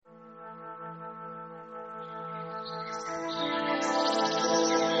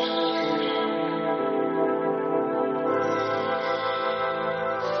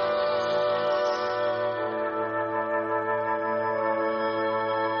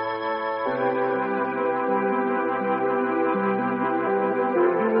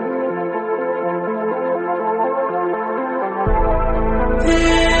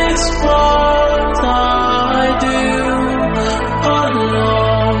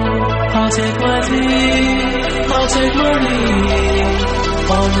something. I'll take my leave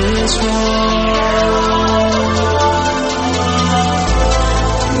on this road.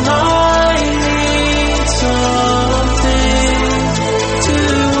 I need something to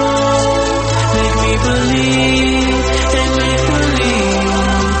hold, make me believe and make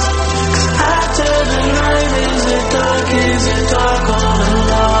believe. 'Cause after the night is it dark all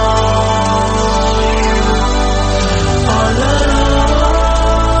alone, all alone.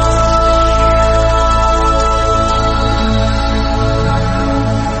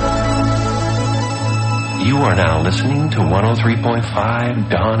 You are now listening to 103.5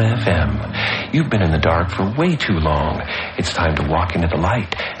 Dawn FM. You've been in the dark for way too long. It's time to walk into the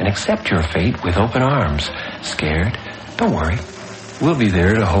light and accept your fate with open arms. Scared? Don't worry. We'll be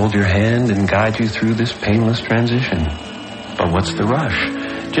there to hold your hand and guide you through this painless transition. But what's the rush?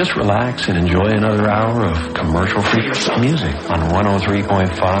 Just relax and enjoy another hour of commercial-free music on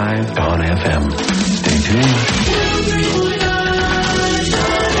 103.5 Dawn FM. Stay tuned.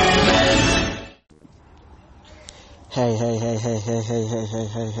 Hey.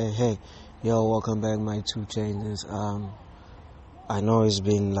 Yo, welcome back, my 2 Chainz. I know it's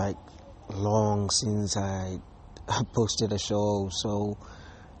been like long since I posted a show, so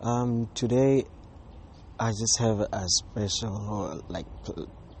today I just have a special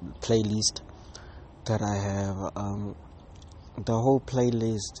playlist that I have. The whole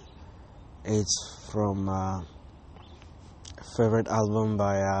playlist is from favorite album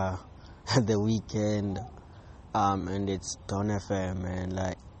by The Weeknd. And it's Dawn FM, and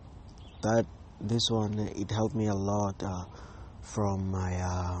like that, this one, it helped me a lot from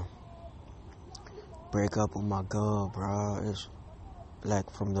my breakup with my girl, bro. It's like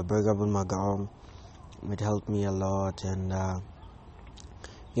from the breakup with my girl, it helped me a lot, and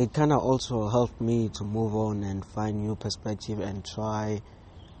it kind of also helped me to move on and find new perspective and try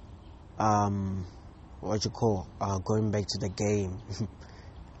going back to the game.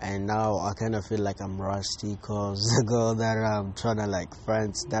 And now I kind of feel like I'm rusty, cause the girl that I'm trying to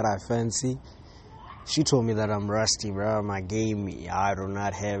that I fancy, she told me that I'm rusty, bro. My game, I do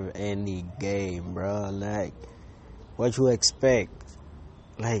not have any game, bro. Like, what you expect?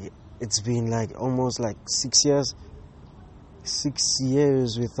 Like, it's been almost 6 years. 6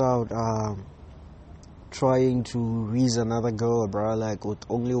 years without trying to reach another girl, bro. Like, with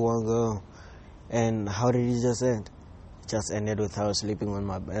only one girl. And how did it just end? Just ended with her sleeping with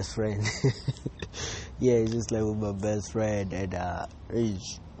my best friend. Yeah, it's just with my best friend, and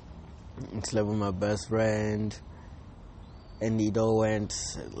slept with my best friend, and it all went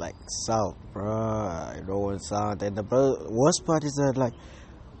south, bro. It all went south, and the worst part is that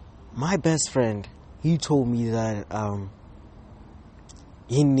my best friend, he told me that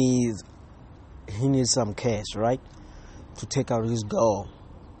he needs some cash, right, to take out his girl,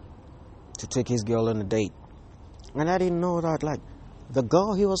 to take his girl on a date. And I didn't know that, the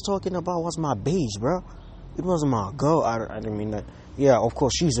girl he was talking about was my bitch, bro. It wasn't my girl. I didn't mean that. Yeah, of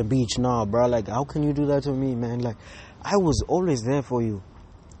course, she's a bitch now, bro. How can you do that to me, man? I was always there for you,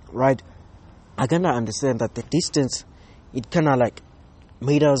 right? I kind of understand that the distance, it kind of,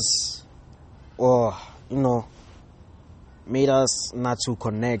 made us, made us not to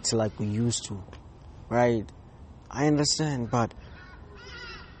connect like we used to, right? I understand, but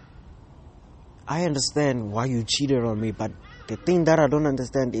I understand why you cheated on me, but the thing that I don't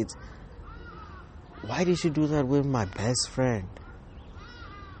understand is, why did you do that with my best friend?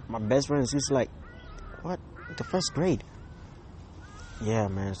 My best friend is just the first grade. Yeah,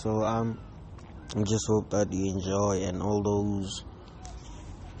 man. So I just hope that you enjoy and all those.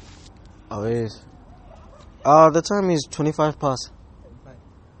 Always. The time is 25 past.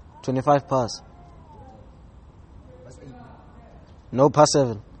 25 past. No, past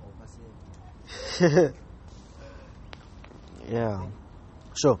 7. Yeah,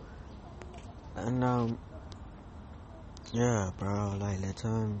 sure. And yeah, bro, the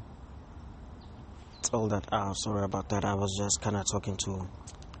time, it's all that. Sorry about that. I was just kind of talking to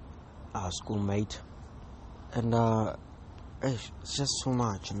our schoolmate, and it's just too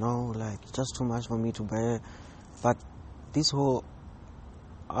much, it's just too much for me to bear. But this whole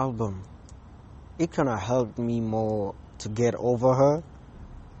album, it kind of helped me more to get over her,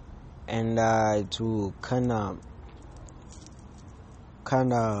 and to kind of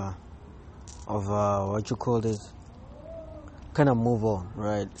move on,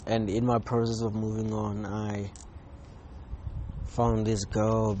 right? And in my process of moving on, I found this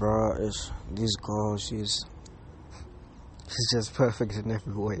girl, bro. This girl, she's just perfect in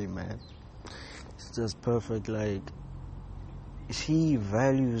every way, man. It's just perfect. She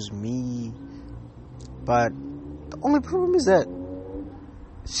values me, but the only problem is that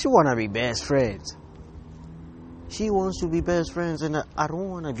she wanna be best friends. She wants to be best friends, and I don't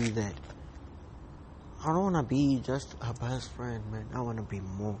wanna be that. I don't wanna be just her best friend, man. I wanna be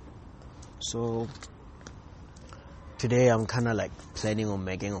more. So today I'm kind of like planning on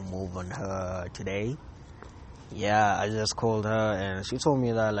making a move on her today. Yeah, I just called her and she told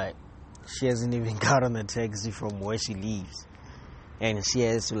me that like she hasn't even gotten a taxi from where she lives, and she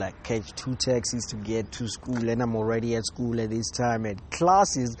has to like catch 2 taxis to get to school, and I'm already at school at this time, and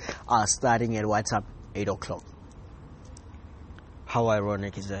classes are starting at what's up 8 o'clock. How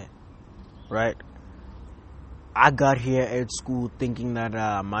ironic is that, right? I got here at school thinking that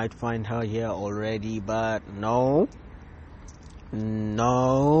I might find her here already, but no,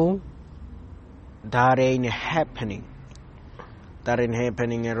 that ain't happening. That ain't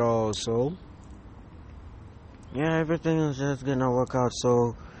happening at all. So yeah, everything is just gonna work out.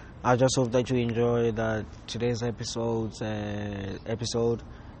 So I just hope that you enjoy today's episode and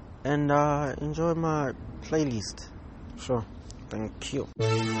enjoy my playlist. Sure. Thank you.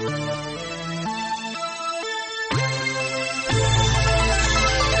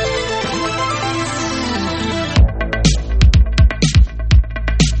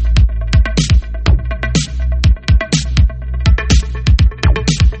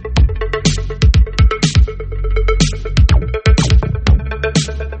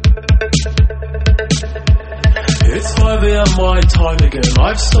 It's 5 a.m. my time again.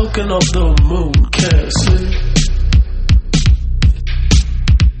 I've soaken up the moon, can't sleep.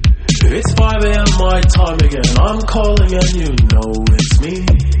 It's 5 a.m. my time again. I'm calling and you know it's me.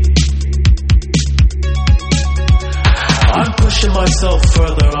 I'm pushing myself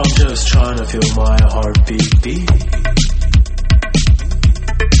further. I'm just trying to feel my heartbeat beat.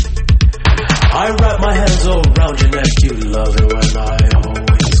 I wrap my hands around your neck. You love it when I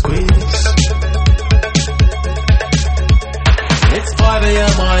always squeeze. It's 5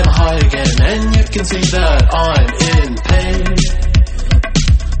 a.m. I'm high again, and you can see that I'm in pain.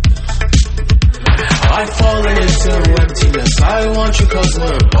 I've fallen into emptiness. I want you 'cause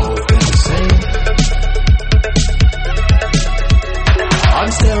we're both insane.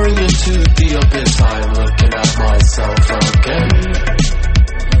 I'm staring into the abyss. I'm looking at myself again.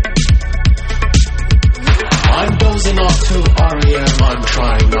 I'm dozing off to REM. I'm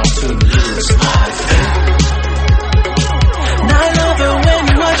trying not to lose my faith. And I love it when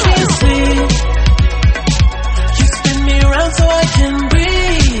you watch me sleep. You spin me around so I can breathe.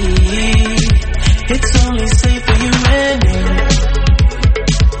 It's only safe for you and me.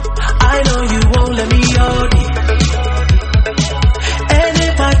 I know you won't let me OD. And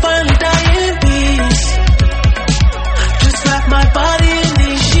if I finally die in peace, just wrap my body in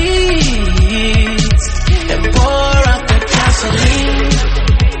these sheets and pour out the gasoline.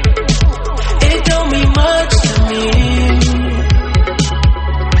 It don't mean much to me.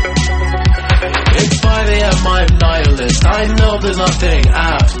 It's 5 a.m. I'm nihilist. I know there's nothing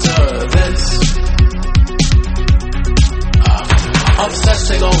after this.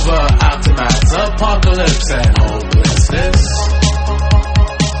 Obsessing over aftermath, apocalypse and hopelessness.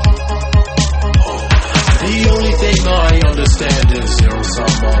 The only thing I understand is zero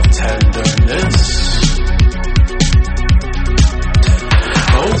sum of tenderness.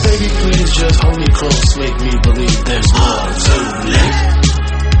 Oh baby, please just hold me close, make me believe there's more to live.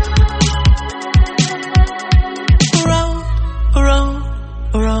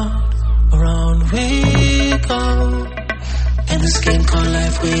 Around we go. In this game called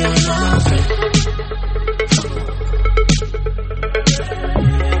life, we are nothing.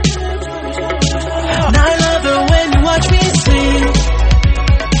 And I love it when you watch me sleep.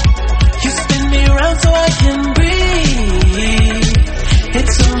 You spin me around so I can breathe.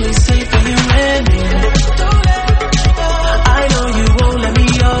 It's only safe for you and me. I know you won't let me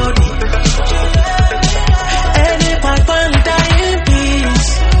OD. And if I finally die in peace,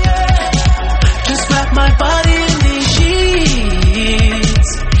 just wrap my body in these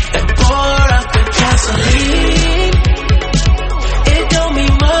sheets and pour out the gasoline. It don't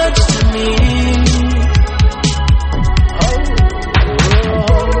mean much to me.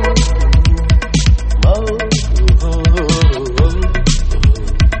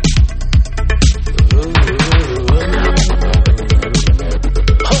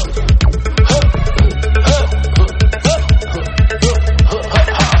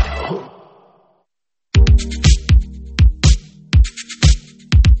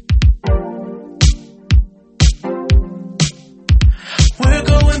 We're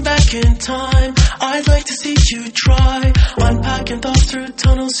going back in time. I'd like to see you try unpacking thoughts through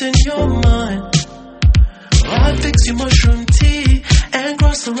tunnels in your mind. I'll fix your mushroom tea and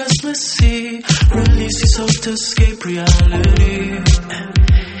cross the restless sea. Release yourself to escape reality.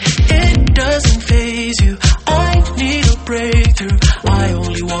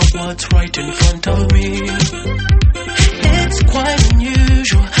 what's right in front of me. It's quite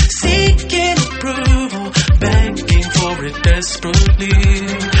unusual, seeking approval, begging for it desperately.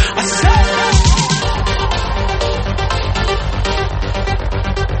 I said,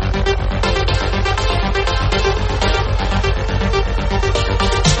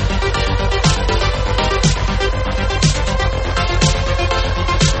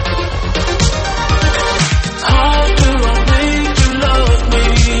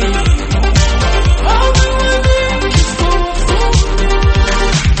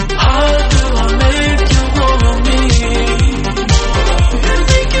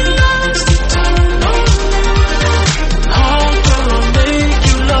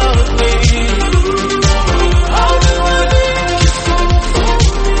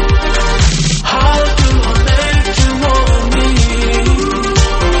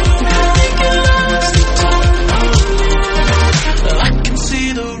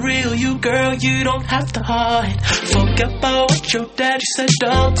 your daddy said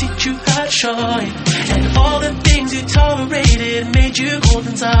I'll teach you how to shine. And all the things you tolerated made you cold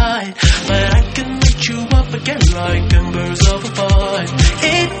inside. But I can lift you up again like embers of a fire.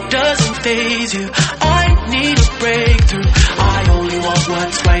 It doesn't faze you, I need a breakthrough. I only want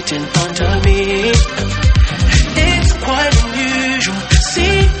what's right in front of me. It's quite unusual,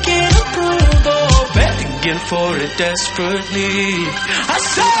 seeking approval, begging for it desperately. I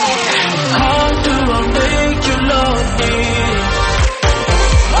say, how do I make you love me?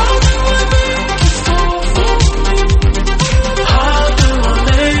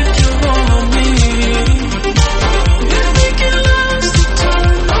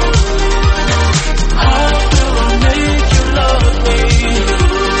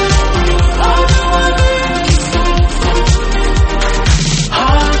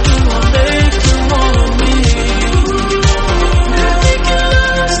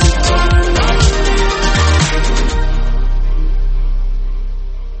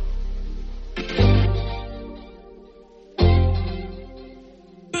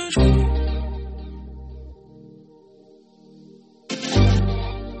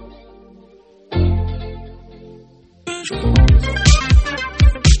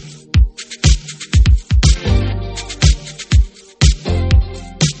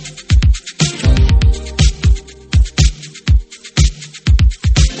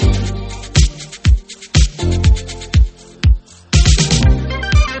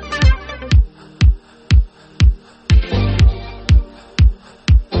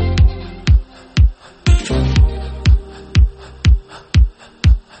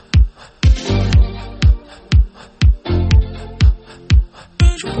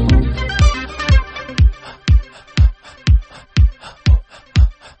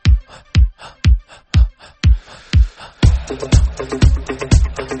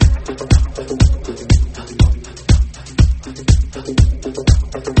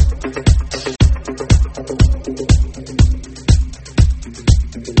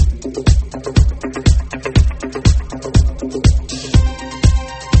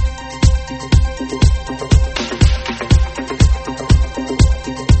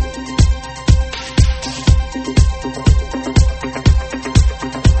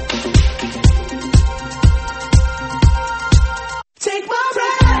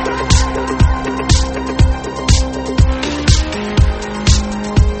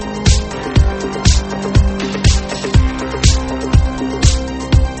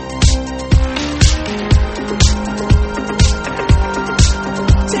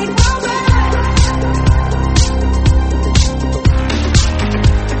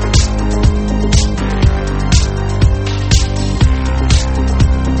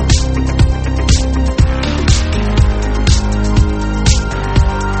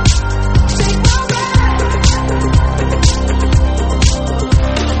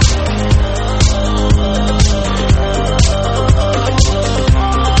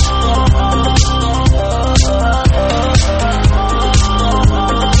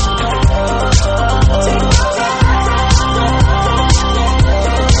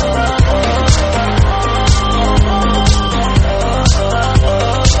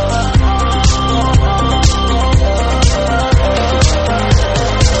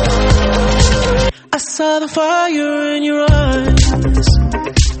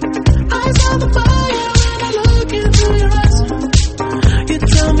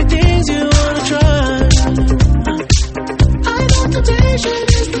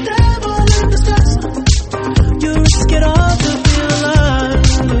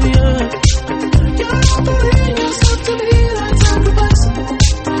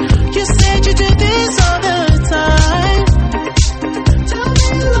 You said you do this all the time. Tell me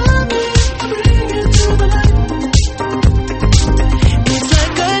you love me.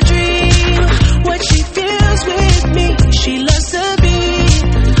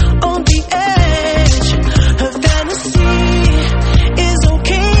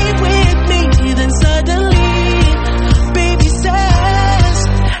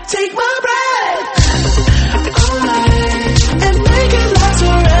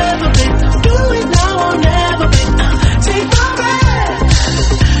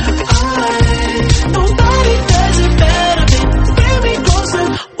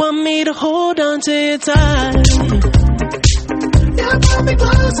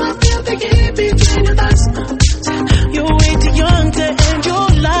 between your thighs. You're way too young to end your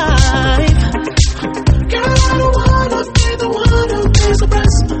life. Girl, I don't wanna be the one who pays the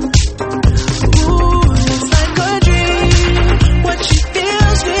price. Ooh, it's like a dream. What she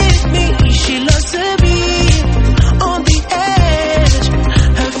feels with me, she loves to be on the edge.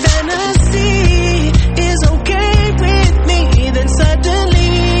 Her fantasy is okay with me. Then suddenly,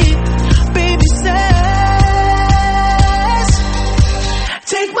 baby says,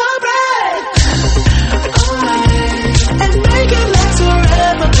 take my breath away and make it last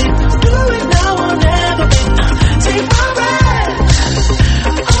forever, babe. Do it now or never, babe. Take my breath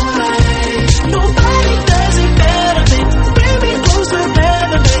away. Nobody does it better, babe. Bring me close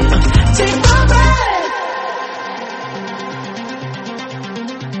forever, babe. Take my breath.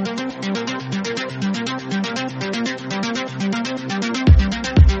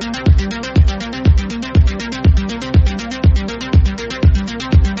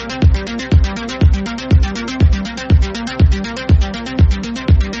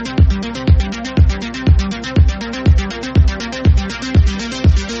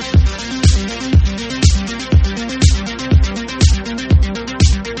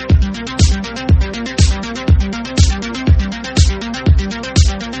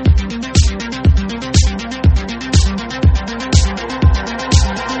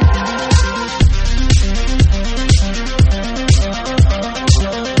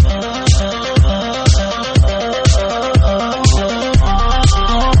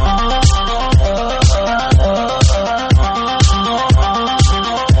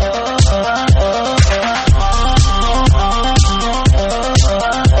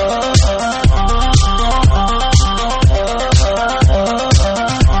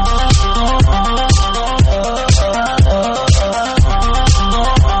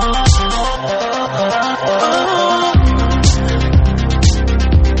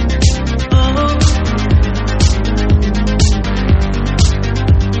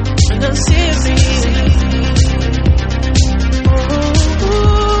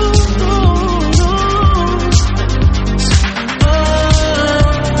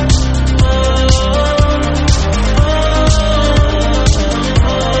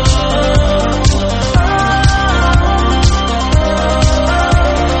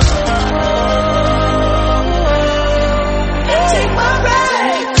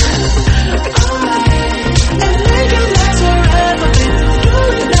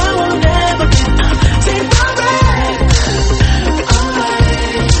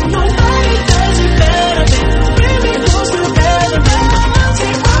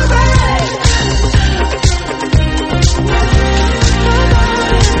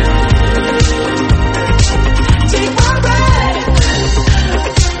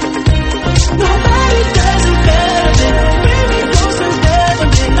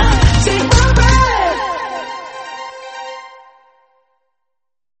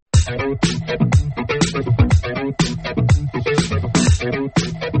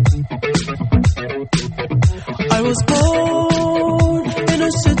 I was born in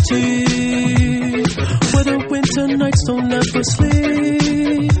a city where the winter nights don't ever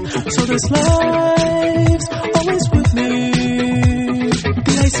sleep. So this life's always with me.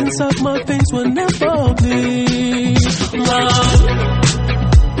 The ice inside my veins will never bleed. Love,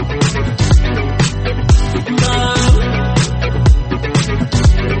 love.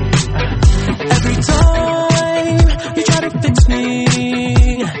 Every time you try to fix me,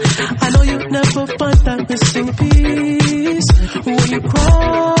 I know you'd never find that missing piece. When you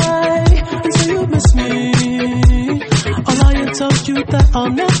cry and say you miss me, I'll lie and tell you that I'll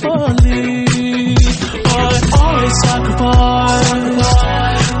never leave. I always sacrifice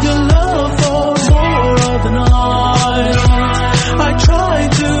your love for more of the night. I try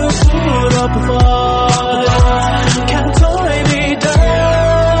to put up a fight, can't tie me down.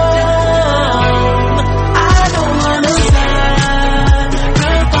 I don't wanna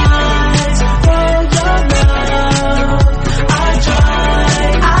sacrifice for your love. I try,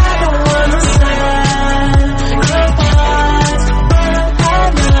 I don't wanna sacrifice for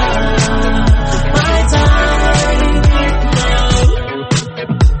your love. My time,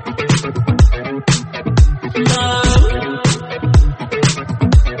 love.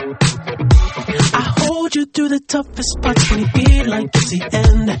 I hold you through the toughest parts when you feel like it's the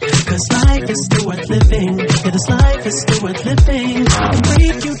end. Cause life is still worth living. Yeah, this life is still worth living. I can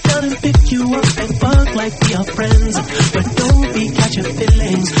break you down and pick you up and fuck like we are friends. But don't be catching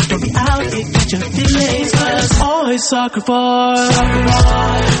feelings. Don't be out here catching feelings. Cause I sacrifice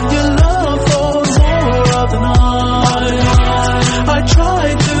your love for more of the night. I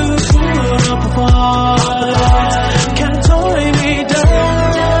try to put up a fight, can't tie me down.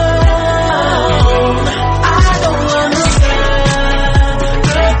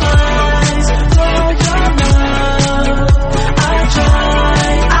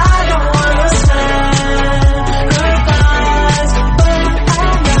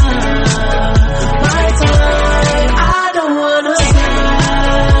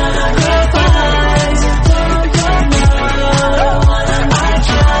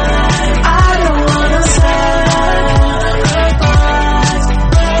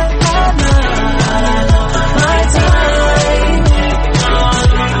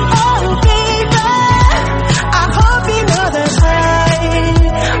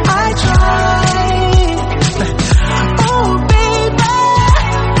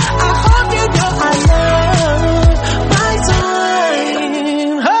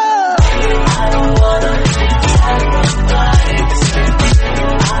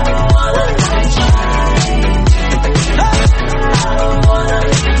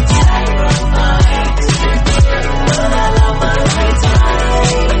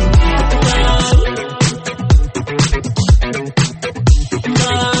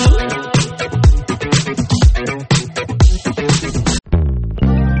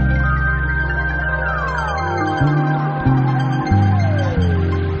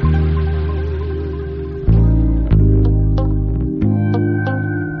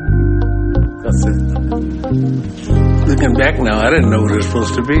 back now, I didn't know what it was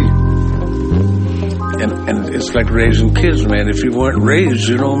supposed to be. And it's like raising kids, man. If you weren't raised,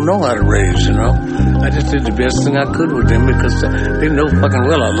 you don't know how to raise, you know. I just did the best thing I could with them because they know fucking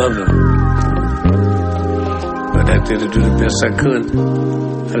well I loved them. But I did do the best I could.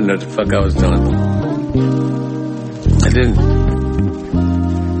 I didn't know what the fuck I was doing. I didn't.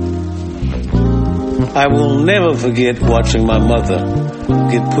 I will never forget watching my mother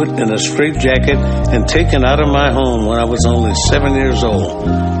get put in a straitjacket and taken out of my home when I was only 7 years old.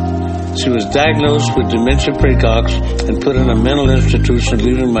 She was diagnosed with dementia precox and put in a mental institution,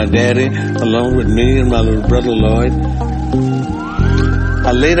 leaving my daddy alone with me and my little brother Lloyd.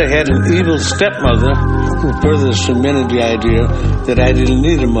 I later had an evil stepmother who further cemented the idea that I didn't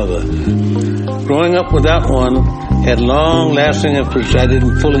need a mother. Growing up without one had long-lasting effects I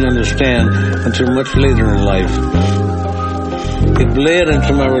didn't fully understand until much later in life. It bled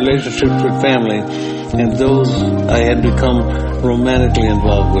into my relationships with family and those I had become romantically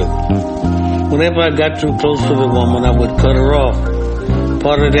involved with. Whenever I got too close to the woman, I would cut her off.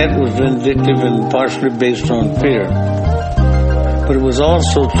 Part of that was vindictive and partially based on fear. But it was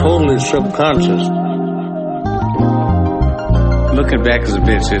also totally subconscious. Looking back is a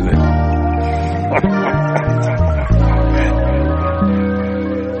bitch, isn't it?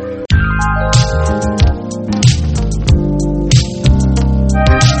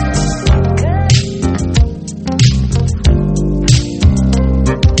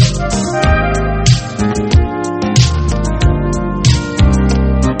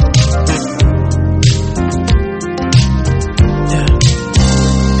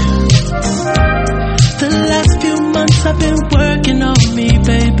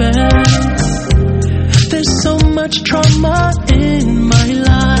 Trauma in my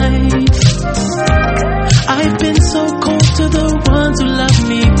life. I've been so cold to the ones who love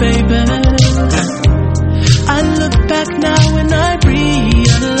me, baby. I look back now and I realize.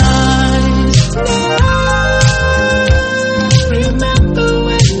 Remember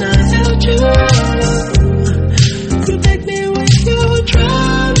when I held you? You begged me with your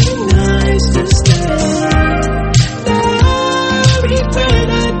drowning eyes to stay. Now regret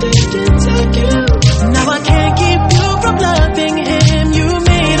I didn't take you. Now I can't keep loving him, you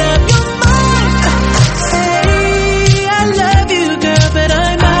made up your mind. Say I love you, girl, but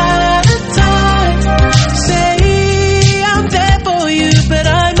I'm out of time. Say I'm there for you, but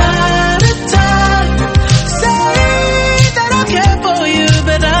I'm out of time. Say that I care for you,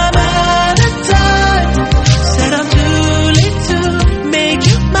 but I'm out of time. Said I'm too late to make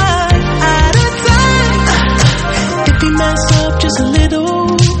you mine. Out of time. If you mess up just a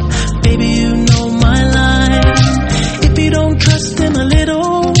little, baby, you know my line. If you don't trust him a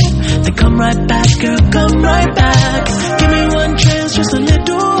little, then come right back, girl, come right back. Give me one chance, just a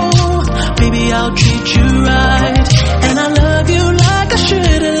little. Baby, I'll treat you right. And I love you like I should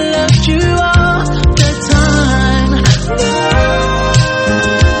have loved you all the time.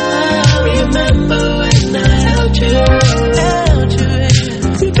 I remember when I held you.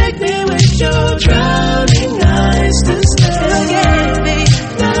 You begged me with your drowning eyes to stay.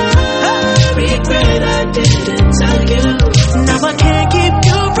 I regret I didn't tell you. Now I can't keep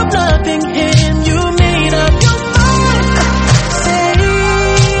you from loving him. You made up your mind. Say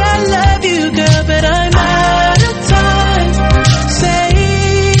I love you, girl, but I'm out of time. Say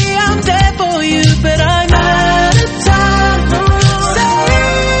I'm there for you, but I'm out of time. Say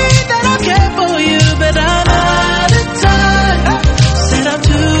that I care for you, but I'm out of time. Said I'm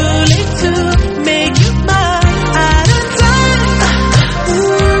too late to make you mine. Out of time.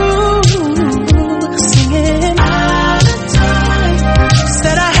 Ooh, singing out of time.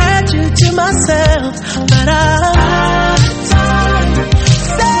 Said I had you to myself, but I'm out of time.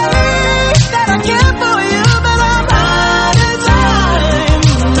 Say that I care for you, but I'm out of time.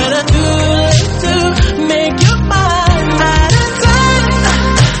 But I'm too late to make you mine. Out of time.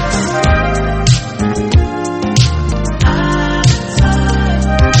 Out of time.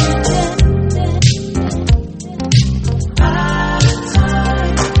 Out of time.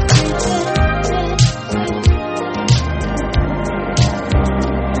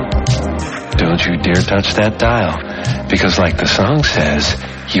 Don't you dare touch that dial, because like the song says,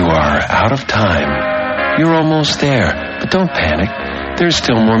 you are out of time. You're almost there, but don't panic. There's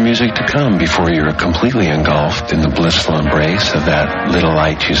still more music to come before you're completely engulfed in the blissful embrace of that little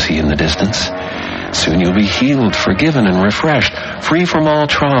light you see in the distance. Soon you'll be healed, forgiven, and refreshed, free from all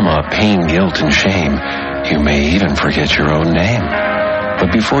trauma, pain, guilt, and shame. You may even forget your own name.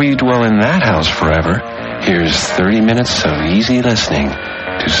 But before you dwell in that house forever, here's 30 minutes of easy listening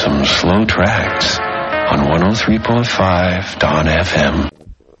to some slow tracks on 103.5 Dawn FM.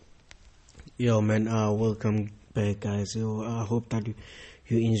 Yo, man, welcome back, guys. Yo, I hope that you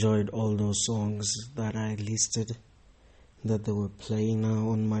enjoyed all those songs that I listed, that they were playing now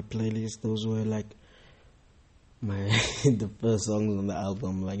on my playlist. Those were like my the first songs on the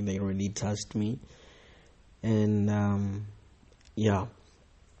album. Like, they really touched me, and yeah,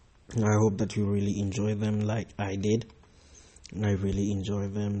 I hope that you really enjoy them like I did. I really enjoy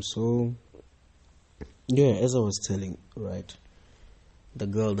them. So yeah, as I was telling, right, the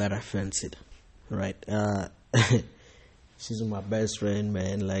girl that I fancied, right, she's my best friend,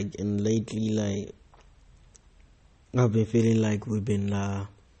 man. Like, and lately, like, I've been feeling like we've been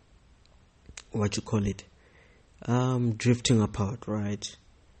drifting apart, right?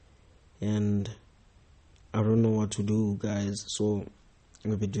 And I don't know what to do, guys. So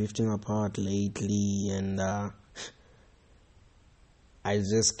we've been drifting apart lately, and I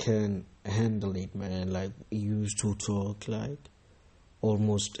just can't handle it, man. Like, we used to talk like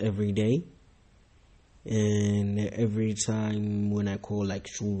almost every day, and every time when I call, like,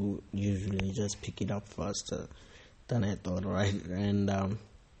 she'll usually just pick it up faster than I thought, right? And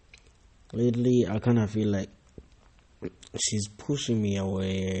lately I kind of feel like she's pushing me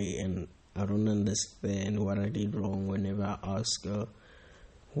away, and I don't understand what I did wrong. Whenever I ask her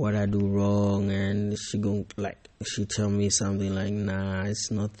what I do wrong, and she tell me something like, nah, it's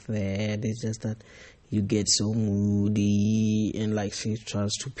not that, it's just that you get so moody, and like, she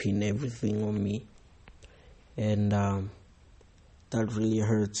tries to pin everything on me, and that really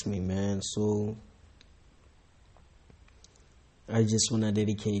hurts me, man. So I just want to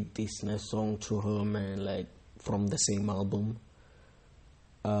dedicate this next song to her, man, like, from the same album,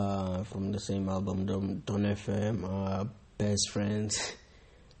 Don FM, Best Friends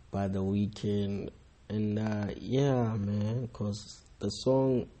by The Weeknd. And yeah, man, because the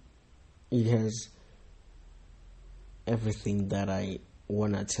song, it has everything that I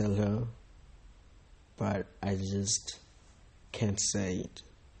want to tell her, but I just can't say it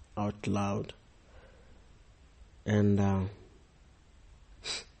out loud. And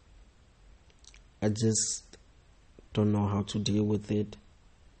I just don't know how to deal with it.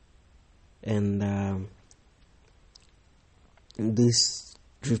 And this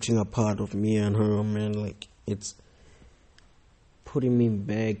drifting apart of me and her, man, like, it's putting me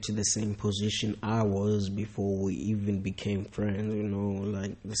back to the same position I was before we even became friends, you know,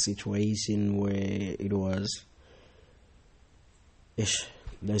 like the situation where it was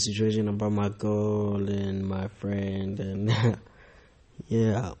the situation about my girl and my friend, and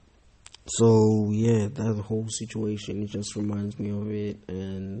yeah. So yeah, that whole situation, it just reminds me of it.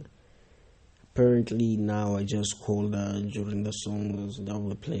 And apparently now I just called her during the songs that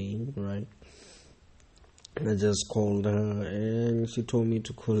were playing, right? And I just called her, and she told me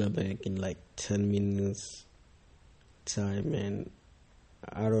to call her back in like 10 minutes time, and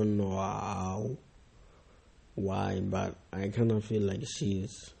I don't know why, but I kind of feel like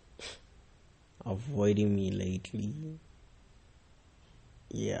she's avoiding me lately.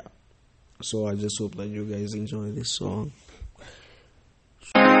 Yeah. So I just hope that you guys enjoy this song.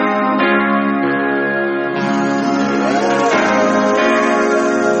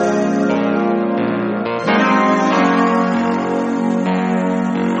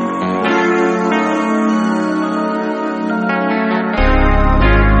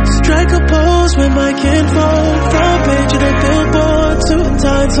 Strike a pose with my kinfolk, front page of the billboard, suit and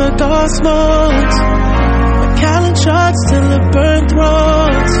tie, tucked all smokes. Macallan shots till the burn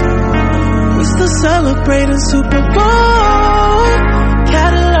throats. We still celebrating Super Bowl.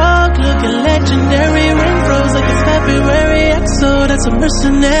 Catalog looking legendary. Ring froze like it's February. XO, that's a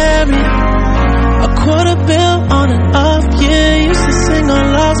mercenary. A quarter bill on and off, yeah. Used to sing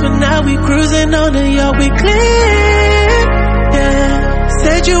on lost, but now we cruising on the yacht. We clean, yeah.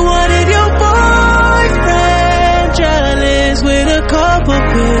 Said you wanted your boyfriend jealous with a couple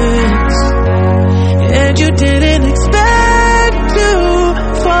pics, and you didn't expect to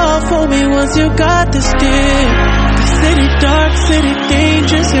fall for me once you got the stick. The city dark, city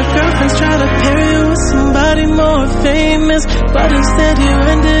dangerous. Your girlfriends try to pair you with somebody more famous, but instead you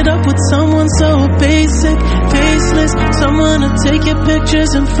ended up with someone so basic, faceless, someone to take your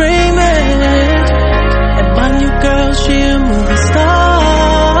pictures and frame it. And my new girl, she a movie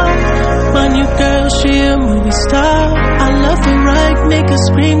star. My new girl, she a movie star. I love her right, make her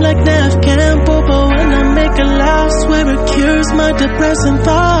scream like Nev Campbell, but when I make her laugh, swear it cures my depressing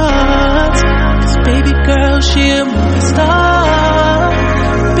thoughts. 'Cause baby girl, she a movie star.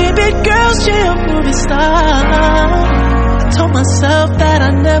 Baby girl, she a movie star. I told myself that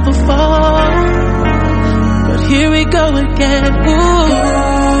I'd never fall, but here we go again. Ooh.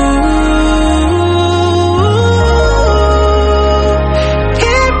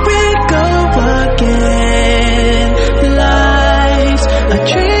 Here we go again.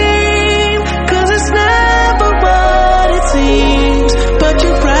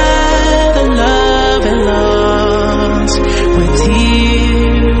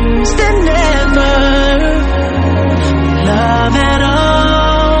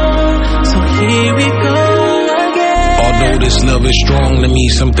 love is strong to me.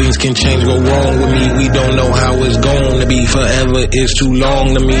 Some things can change, go wrong with me. We don't know how it's going to be. Forever is too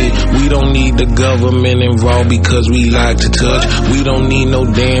long to me. We don't need the government involved because we like to touch. We don't need no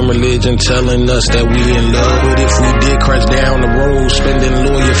damn religion telling us that we in love. But if we did crash down the road, spending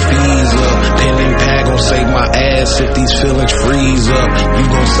lawyer fees up, pen and pad gon' save my ass if these feelings freeze up. You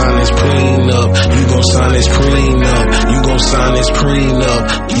gon' sign this prenup. You gon' sign this prenup. You gon' sign this prenup.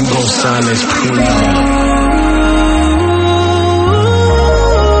 You gon' sign this prenup.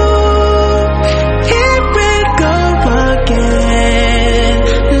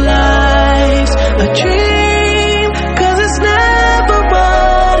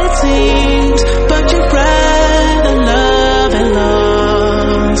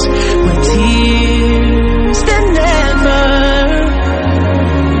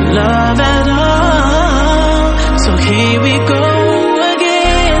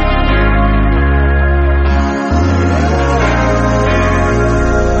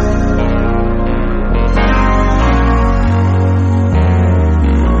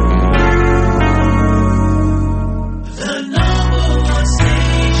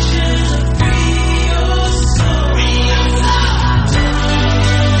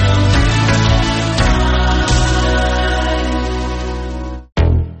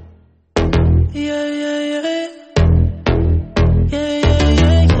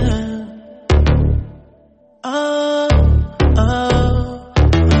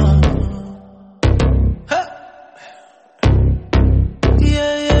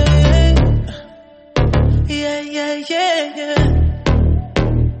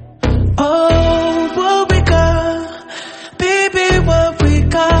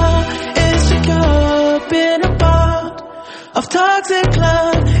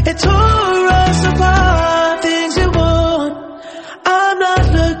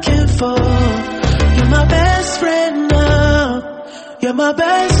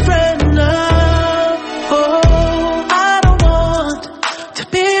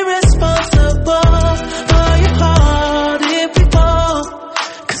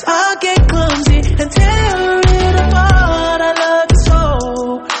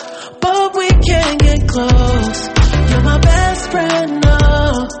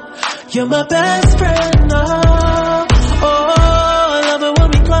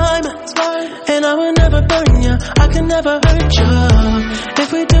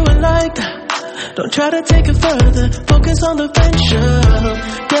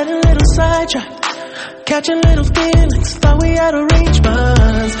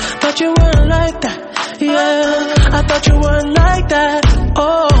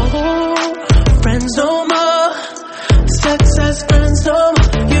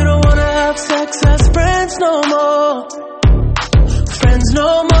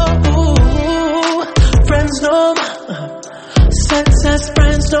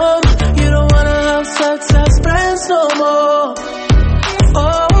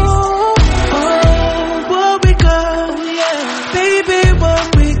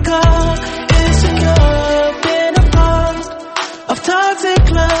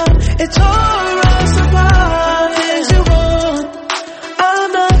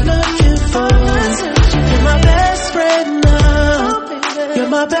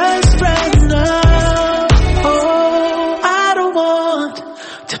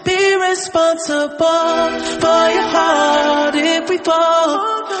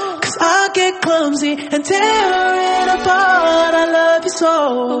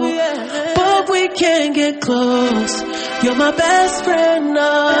 You're my best friend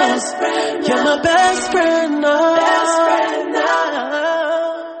now. You're my best friend now.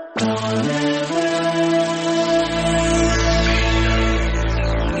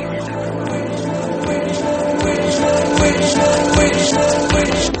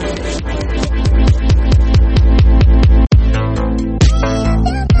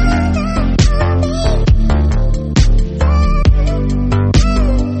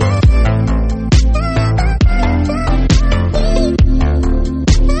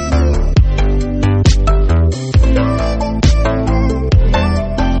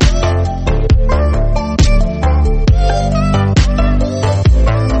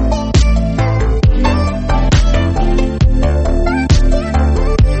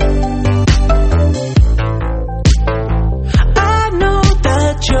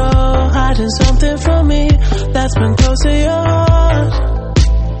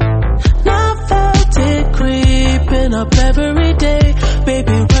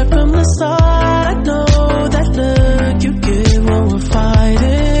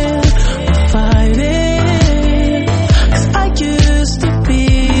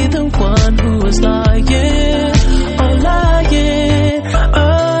 Lying, oh lying.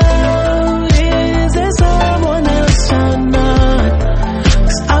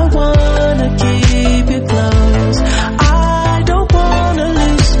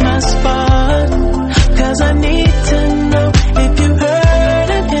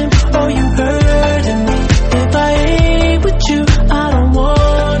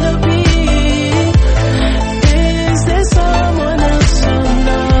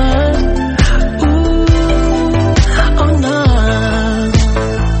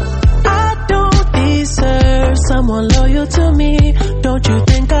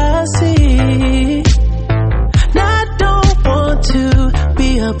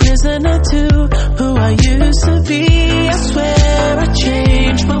 a prisoner to who I used to be. I swear I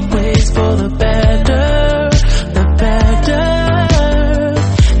changed my ways for the better, the better.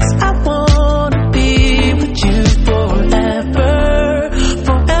 'Cause I wanna be with you forever,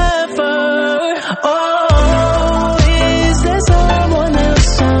 forever. Oh, is there someone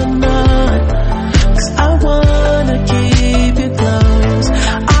else or not? 'Cause I wanna keep you close.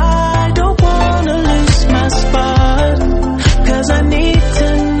 I don't wanna lose my spot, 'cause I need to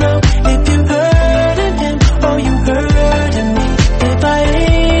know if you hurting him or you hurting me. If I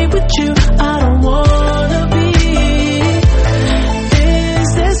ain't with you, I don't wanna be. Is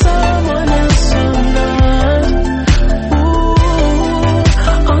there someone else or not? Ooh,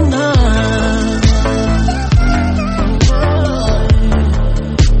 or not?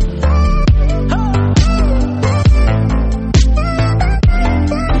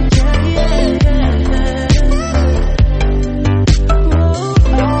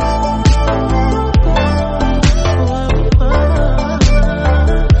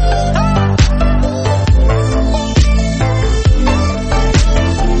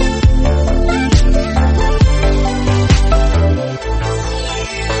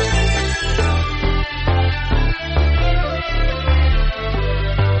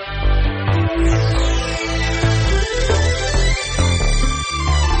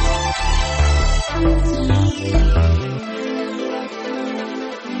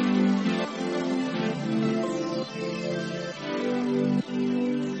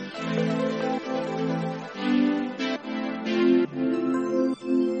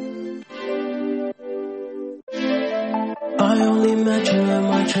 I only met you in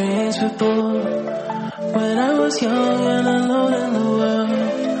my dreams before, when I was young and alone in the world.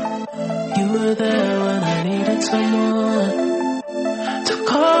 You were there when I needed someone to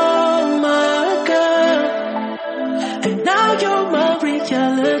call my girl. And now you're my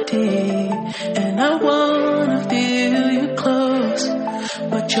reality, and I wanna feel you close.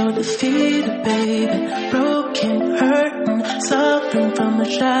 But you're defeated, baby, broken, hurting, suffering from a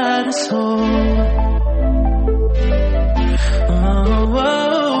shattered soul.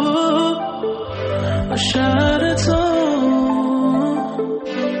 A shattered soul.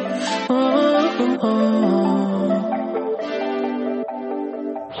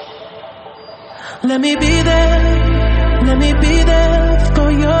 Let me be there for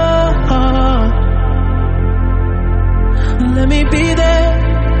your heart. Let me be there,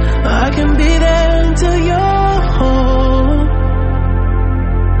 I can be there until you're home.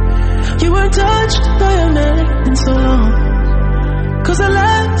 You weren't touched by a man in so long, 'cause the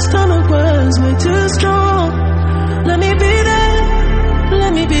last time it was way too strong. Let me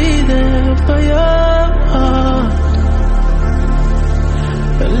be there for your heart.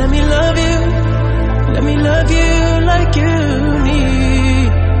 But let me love you like you need.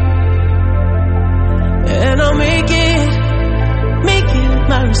 And I'll make it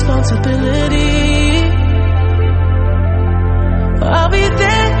my responsibility. I'll be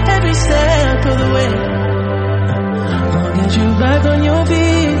there every step of the way. I'll get you back on your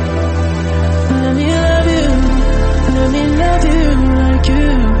feet. Let me love you like you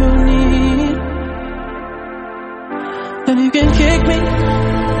need. Then you can kick me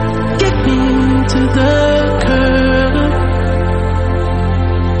to the curb.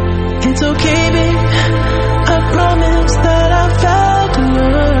 It's okay, babe, I promise that I felt the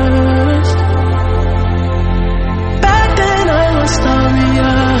worst. Back then I was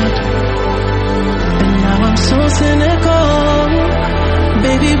starry-eyed, and now I'm so cynical.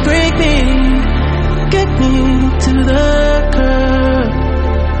 Baby, break me, get me to the curb.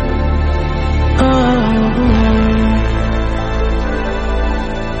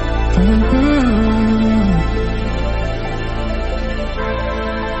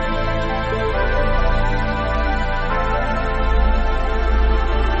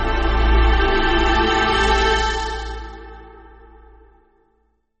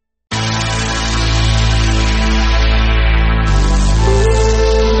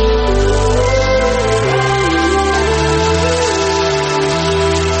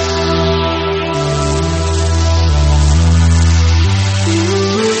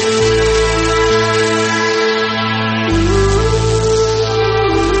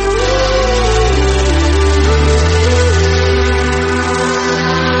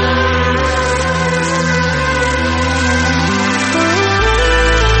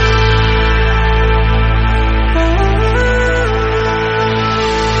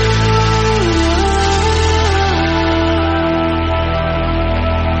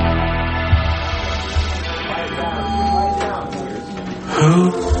 Who,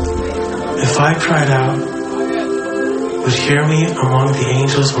 if I cried out, would hear me among the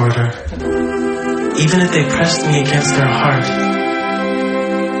angels' order. Even if they pressed me against their heart,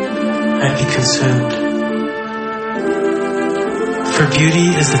 I'd be consumed. For beauty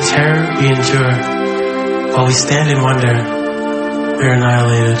is the terror we endure. While we stand in wonder, we are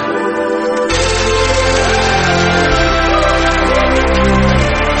annihilated.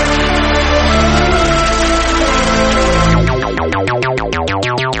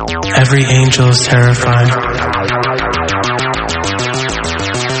 Every angel is terrified.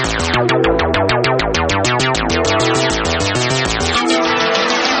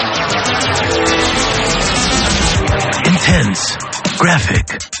 Intense,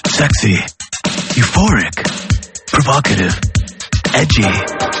 graphic, sexy, euphoric, provocative, edgy,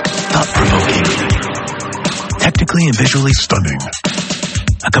 thought-provoking, technically and visually stunning.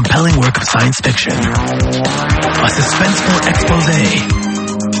 A compelling work of science fiction. A suspenseful expose.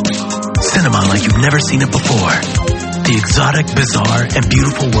 Cinema like you've never seen it before. The exotic, bizarre, and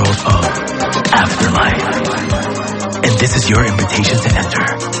beautiful world of Afterlife. And this is your invitation to enter.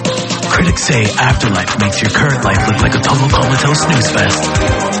 Critics say Afterlife makes your current life look like a total comatose snooze fest.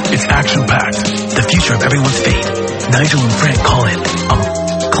 It's action-packed, the future of everyone's fate. Nigel and Frank call it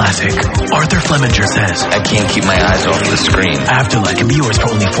classic. Arthur Flemminger says, I can't keep my eyes off the screen. Afterlife can be yours for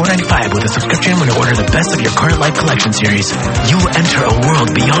only $4.95 with a subscription when you order the best of your current life collection series. You will enter a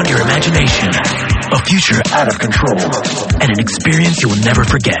world beyond your imagination. A future out of control. And an experience you will never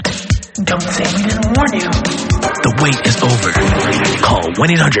forget. Don't say we didn't warn you. The wait is over. Call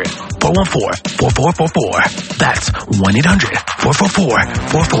 1-800-414-4444. That's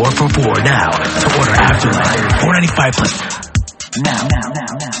 1-800-444-4444 now to order Afterlife. $4.95 plus. Now.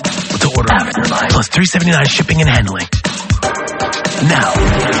 To order Afterlife. Plus $3.79 shipping and handling. Now.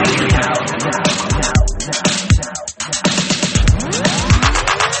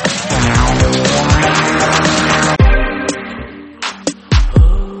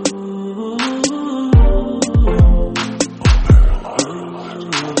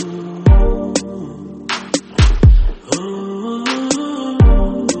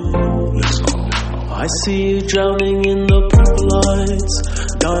 I see you drowning in the purple lights,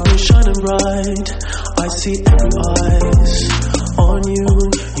 diamonds shining bright. I see every eyes on you.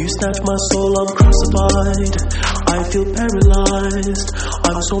 You snatch my soul, I'm crucified. I feel paralyzed,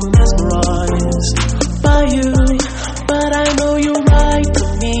 I'm so mesmerized by you. But I know you're right for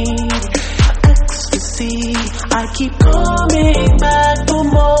me. Ecstasy, I keep coming back for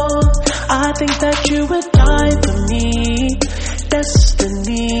more. I think that you would die for me.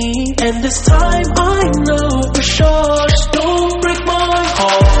 Destiny, and this time I know for sure. Just don't break my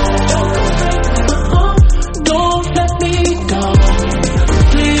heart. Don't let me down.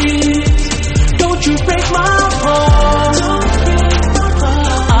 Please, don't you break my heart.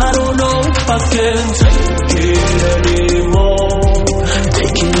 I don't know if I can take it anymore.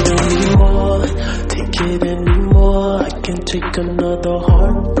 Take it anymore. I can't take another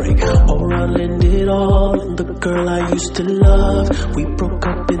heartbreak, or I'll end it all. The girl I used to love, we broke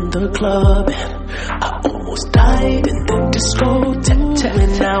up in the club, and I almost died in the discotheque.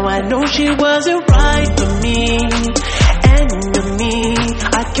 And now I know she wasn't right for me. Enemy,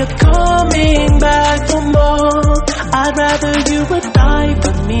 I kept coming back for more. I'd rather you would die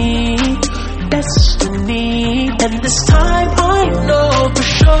for me. Destiny, and this time I know for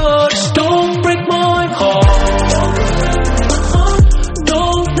sure. Just don't break my heart.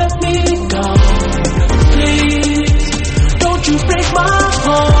 Don't let me down. You break my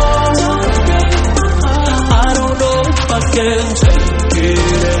heart. I don't know if I can take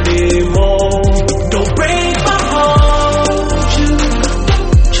it anymore. Don't break my heart.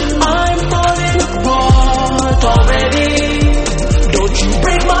 I'm falling apart already. Don't you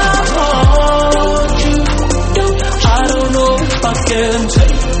break my heart. I don't know if I can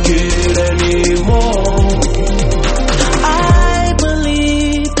take it anymore. I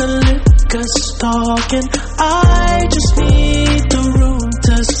believe the liquor's talking. I just need the room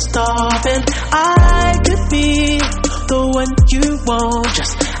to stop, and I could be the one you want,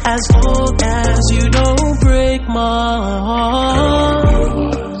 just as long as you don't break my heart. I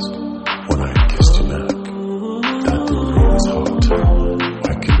realized when I kissed your neck that the room is hot.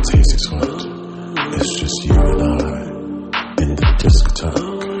 I can taste it sweat. It's just you and I in the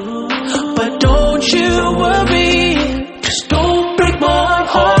discotheque. But don't you worry, just don't break my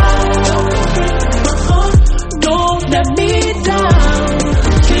heart. Let me down,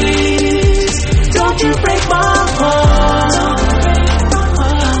 please. Don't you break my heart.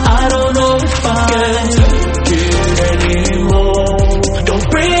 I don't know if I can take it anymore. Don't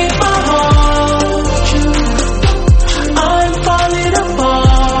break my heart. I'm falling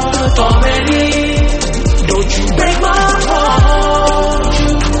apart already. Don't you break my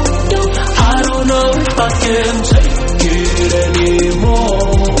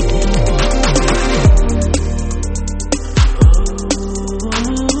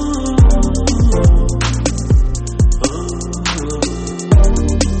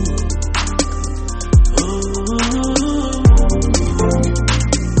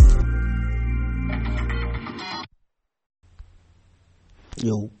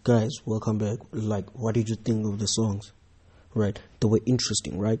guys, welcome back. Like, what did you think of the songs? Right? They were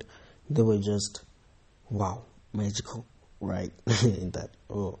interesting, right? They were just, wow, magical, right? That,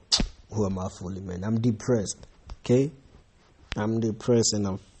 oh, who am I fooling, man? I'm depressed, okay? I'm depressed and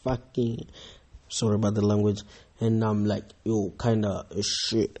I'm fucking, sorry about the language, and I'm like, yo, kinda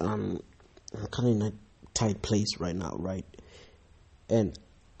shit, I'm kinda in a tight place right now, right? And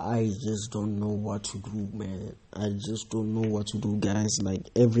I just don't know what to do, man. I just don't know what to do, guys. Like,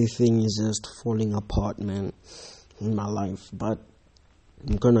 everything is just falling apart, man, in my life. But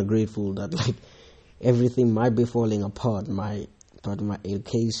I'm kind of grateful that, like, everything might be falling apart. But my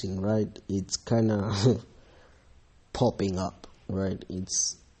education, right, it's kind of popping up, right?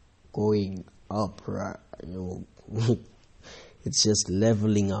 It's going up, right? You know, it's just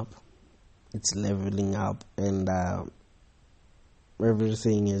leveling up. It's leveling up, and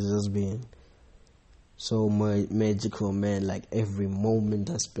everything is just being so magical, man. Like, every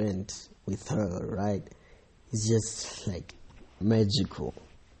moment I spent with her, right, it's just like magical.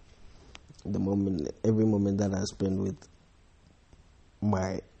 Every moment that I spend with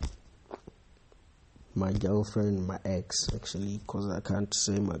my girlfriend, my ex, actually, because I can't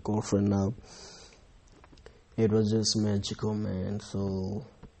say my girlfriend now. It was just magical, man. So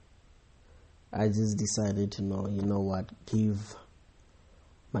I just decided to you know what, give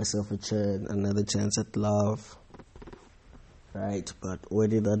myself another chance at love, right? But where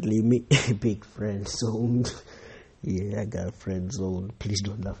did that leave me? Big friend zoned. Yeah, I got friend zoned. Please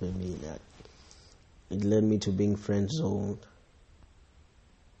don't laugh at me. That it led me to being friend zoned,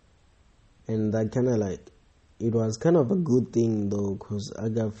 and that kind of like, it was kind of a good thing though, because I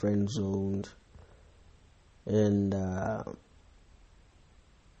got friend zoned, and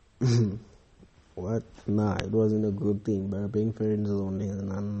what? Nah, it wasn't a good thing, but being friend zoned is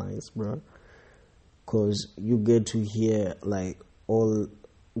not nice, bro. Cause you get to hear her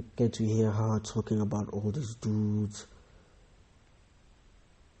talking about all these dudes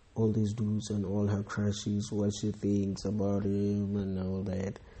and all her crushes, what she thinks about him and all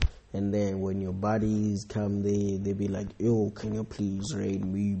that. And then when your buddies come there, they be like, yo, can you please rate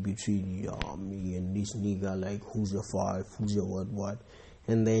me between me and this nigga? Like, who's your 5? Who's your what?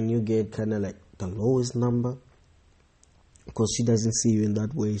 And then you get kind of like the lowest number, because she doesn't see you in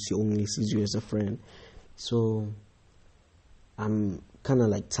that way. She only sees you as a friend. So I'm kind of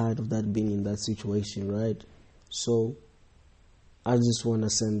like tired of that, being in that situation, right? So I just want to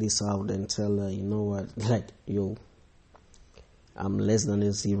send this out and tell her, you know what, like, yo, I'm less than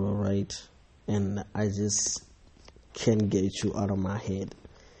a 0, right? And I just can't get you out of my head.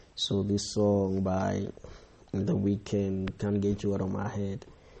 So this song by The Weeknd, Can't Get You Out of My Head,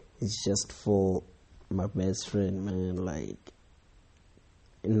 it's just for my best friend, man. Like,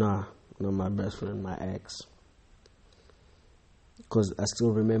 nah, not my best friend, my ex. Because I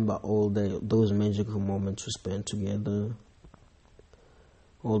still remember all those magical moments we spent together.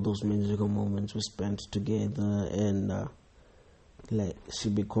 And like, she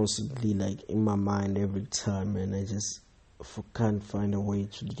be constantly like in my mind every time, and I just can't find a way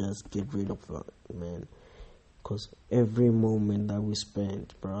to just get rid of her, man. Because every moment that we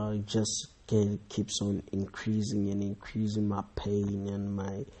spent, bro, it just keeps on increasing my pain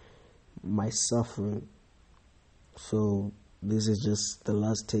and my suffering. So this is just the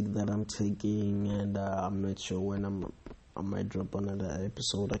last take that I'm taking, and I'm not sure when I might drop another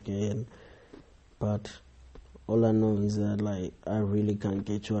episode again. But all I know is that, like, I really can't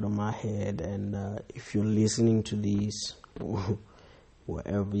get you out of my head. And if you're listening to this,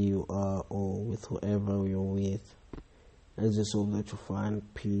 wherever you are or with whoever you're with, I just hope that you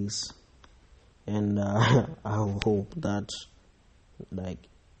find peace. And I hope that, like,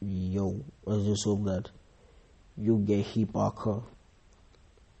 I just hope that you get hit by a car.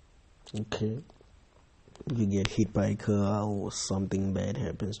 Okay? You get hit by a car or something bad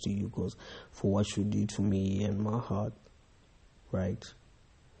happens to you, because for what you did to me and my heart, right?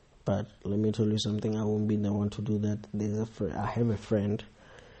 But let me tell you something, I won't be the one to do that. I have a friend.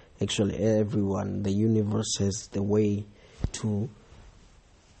 Actually, everyone, the universe has the way to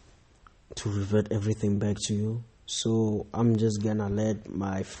revert everything back to you. So I'm just gonna let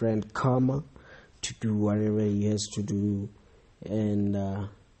my friend Karma to do whatever he has to do. And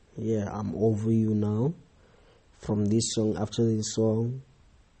yeah, I'm over you now. From this song, after this song,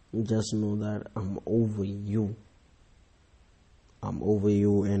 just know that I'm over you. I'm over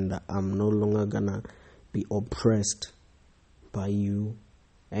you, and I'm no longer gonna be oppressed by you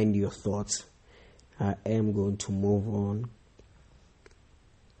and your thoughts. I am going to move on.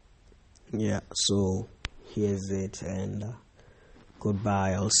 Yeah, so here's it, and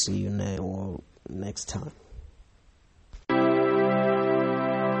goodbye. I'll see you next time.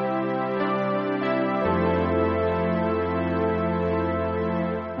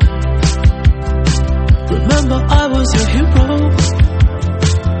 Remember I was your hero.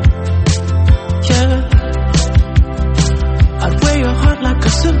 Yeah, I'd wear your heart like a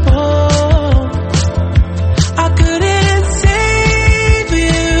symbol. I couldn't save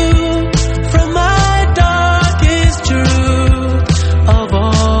you from my darkest truth of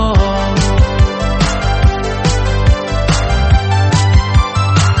all.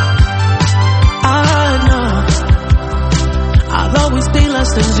 I know I'll always be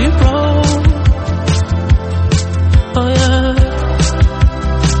less than zero. Oh yeah,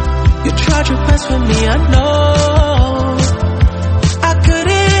 you tried your best with me, I know. I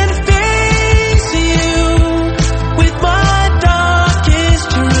couldn't face you with my darkest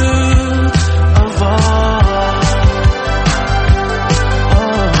truth of all.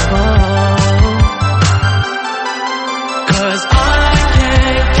 Cause I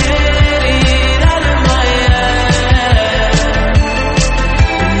can't get it out of my head.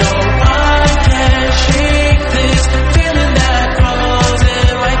 No, I can't shake this feeling that crawls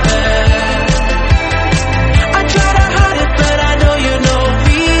in my bed. I try to hide it, but I know you know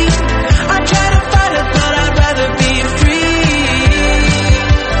me. I try to fight it, but I'd rather be free.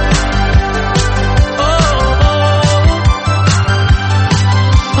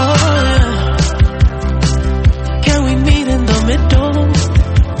 Oh yeah. Can we meet in the middle?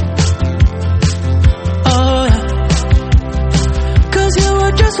 Oh yeah. 'Cause you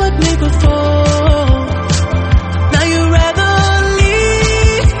were just like me before. Now you'd rather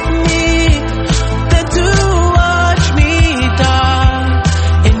leave me than to watch me die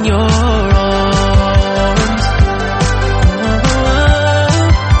in your arms.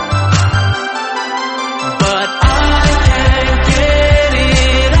 But I can't get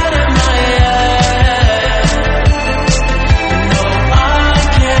it out of my head. No, I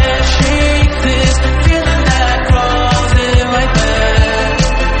can't shake this feeling that crawls in my bed.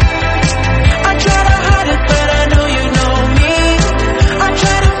 I try to hide it, but I know you know me. I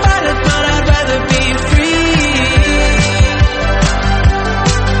try to fight it, but I'd rather be free.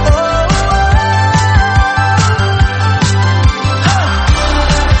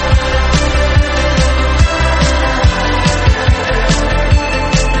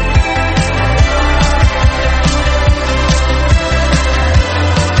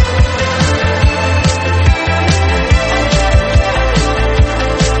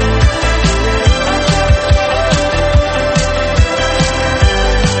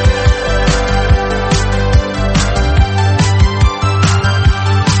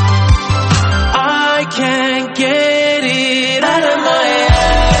 I can't get it out of my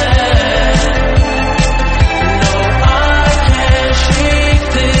head. No, I can't shake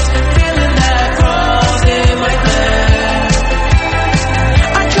this feeling that crawls in my bed.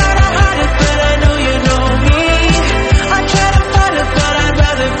 I try to hide it, but I know you know me. I try to fight it, but I'd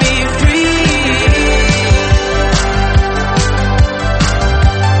rather be free.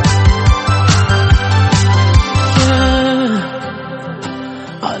 Yeah,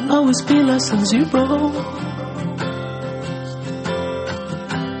 I'll always be less than zero.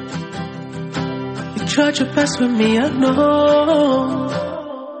 You tried your best with me, I know.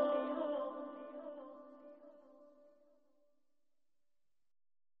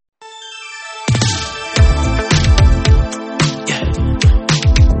 Yeah.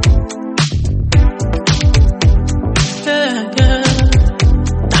 Yeah, yeah.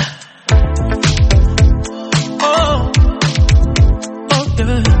 Oh,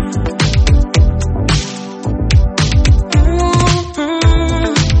 yeah.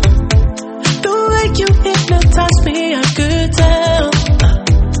 The way you hypnotize me, I could tell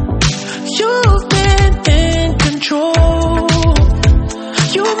you've been in control.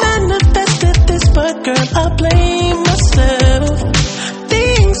 You manifested this, but girl, I blame myself.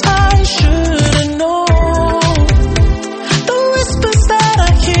 Things I should've known. The whispers that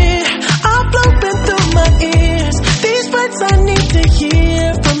I hear are blowing through my ears. These words I need to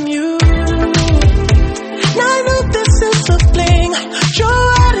hear from you. Now I know this is a fling. You're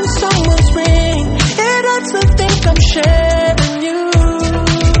out in someone's ring. It hurts to think I'm sharing you.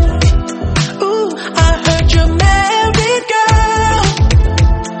 Ooh, I heard you're married, girl.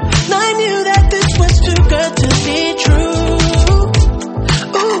 Now I knew that this was too good to be true.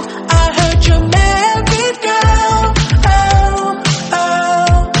 Ooh, I heard you're married, girl.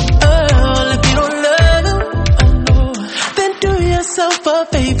 If you don't love, then do yourself a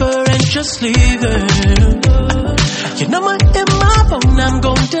favor and just leave it. Your number in my phone, I'm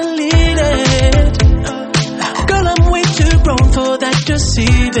gon' delete it. Girl, I'm way too grown for that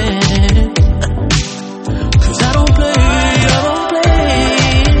deceiving. 'Cause I don't play.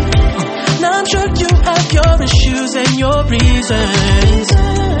 Now I'm sure you have your issues and your reasons,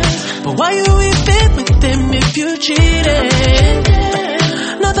 but why you even with if you cheated.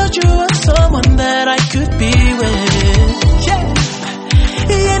 I thought you were someone that I could be with. Yeah.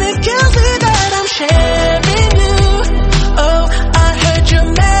 And it kills me that I'm sharing you. Oh, I heard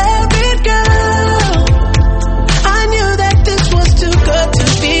you're married, girl. I knew that this was too good to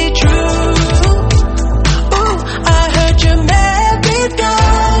be true. Ooh, I heard you're married,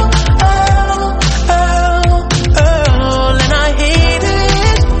 girl. Oh, oh, oh, and I hate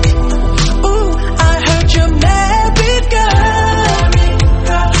it. Ooh, I heard you're married, girl.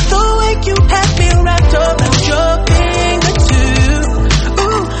 The way you had me wrapped around your finger too.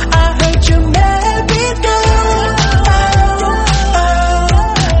 Ooh, I heard you're married, girl.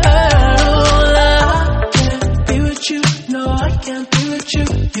 I can't be with you. No, I can't be with you.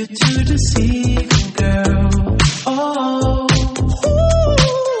 You're too deceiving, girl. Oh,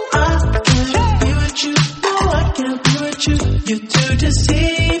 I can't be with you. No, I can't be with you. You're too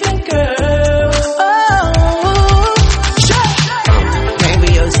deceiving, girl. Oh, Can't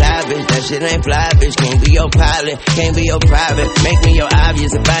be your side bitch, that shit ain't fly, bitch. Can't be your pilot, can't be your private. Make me your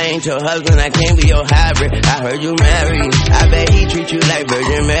obvious, if I ain't your husband, I can't be your hybrid. I heard you married, I bet he treat you like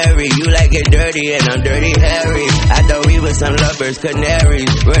Virgin Mary. You like it dirty and I'm dirty Harry. I thought we were some lovers,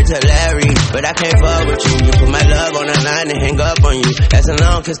 canaries, word to Larry. But I can't fall with you, you put my love on the line and hang up on you. That's a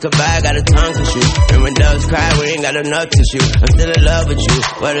long kiss goodbye, got a tongue to shoot. And when doves cry, we ain't got enough tissue. I'm still in love with you,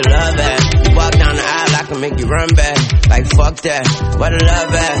 where the love at? You walk down the aisle, I can make you run back. Like fuck that, where the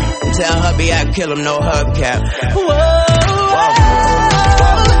love at? Tell hubby I'd kill him, no hubcap. whoa.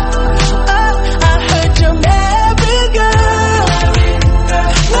 I heard you're married, girl.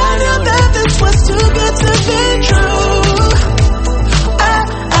 I knew that this was too good to be true.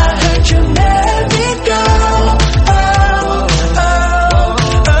 I heard you're married, girl. Oh, oh,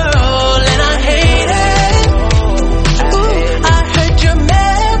 oh, and I hate it. Ooh, I heard you're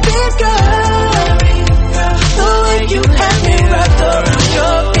married, girl. The way you had me wrapped around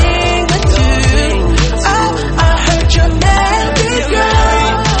your finger too. I heard you're married, girl.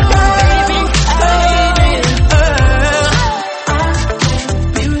 I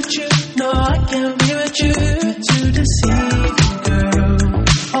can't be with you. No, I can't be with you. You're too deceiving, girl.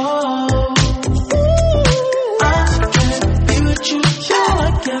 Oh, I can't be with you. No,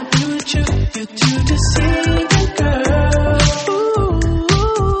 I can't be with you. You're too deceiving, girl.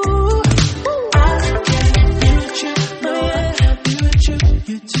 I can't be with you. No, I can't be with you.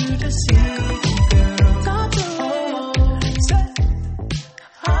 You're too deceiving, girl. Oh, say,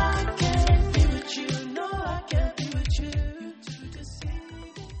 I can't be with you. No, I can't be with you. You're too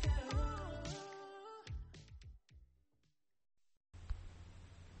deceiving, girl.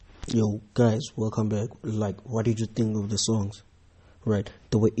 Yo, guys, welcome back. Like, what did you think of the songs? Right?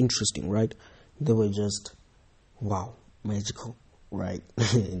 They were interesting, right? They were just, wow, magical, right?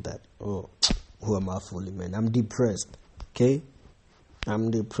 That, oh, who am I fooling, man? I'm depressed, okay?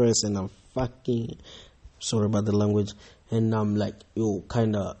 I'm depressed and I'm fucking, sorry about the language, and I'm like, yo,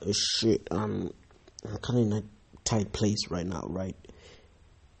 kinda shit, I'm kinda in a tight place right now, right?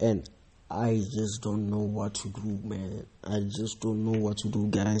 And I just don't know what to do, man. I just don't know what to do,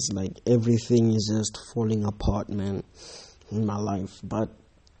 guys. Like, everything is just falling apart, man, in my life. But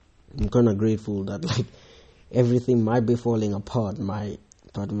I'm kind of grateful that, like, everything might be falling apart.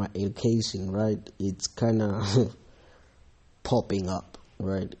 But my education, right, it's kind of popping up,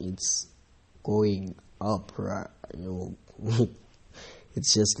 right? It's going up, right? You know,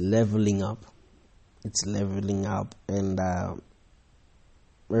 it's just leveling up. It's leveling up, and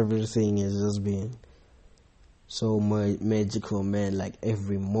everything is just being so magical, man. Like,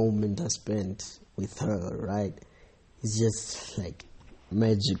 every moment I spent with her, right, it's just like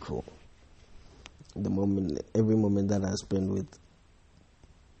magical. Every moment that I spend with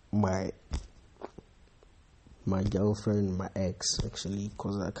my girlfriend, my ex, actually,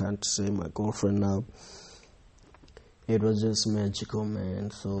 because I can't say my girlfriend now. It was just magical,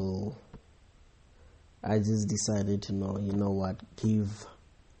 man. So I just decided to you know what, give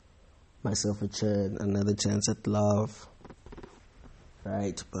myself another chance at love,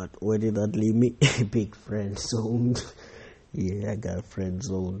 right? But where did that leave me? Big friend zoned. Yeah, I got friend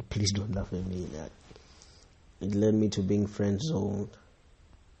zoned. Please don't laugh at me. It led me to being friend zoned,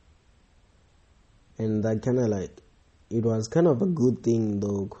 and that kind of like, it was kind of a good thing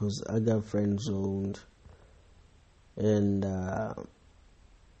though, because I got friend zoned, and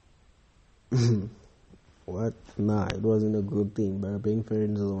what? Nah, it wasn't a good thing, but being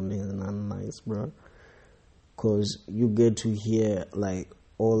friend zoned is not nice, bro. Cause you get to hear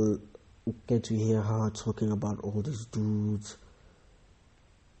her talking about all these dudes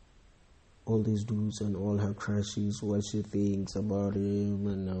and all her crushes, what she thinks about him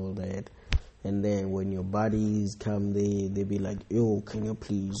and all that. And then when your buddies come, they be like, yo, can you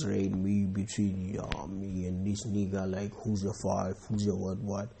please rate me between me and this nigga? Like, who's your 5? Who's your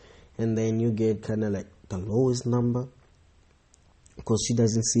what? And then you get kind of like the lowest number, because she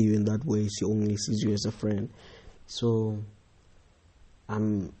doesn't see you in that way. She only sees you as a friend. So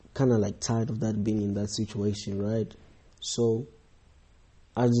I'm kind of like tired of that, being in that situation, right? So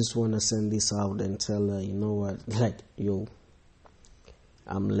I just want to send this out and tell her, you know what, like, yo,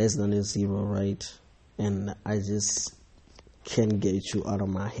 I'm less than a 0, right? And I just can't get you out of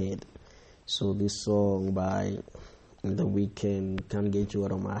my head. So this song by The Weeknd, Can't Get You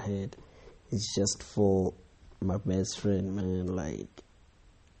Out of My Head, it's just for my best friend, man. Like,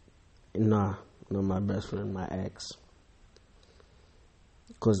 nah, not my best friend, my ex.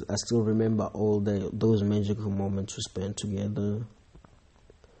 Because I still remember all those magical moments we spent together.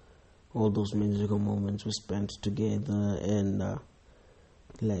 And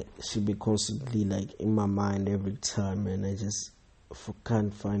like, she be constantly like in my mind every time, and I just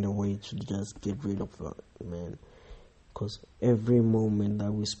can't find a way to just get rid of her, man. Because every moment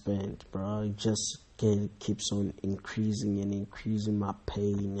that we spent, bro, it just keeps on increasing my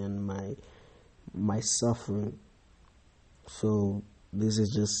pain and my suffering. So this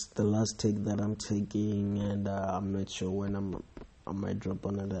is just the last take that I'm taking, and I'm not sure when I might drop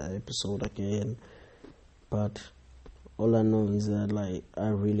another episode again. But all I know is that, like, I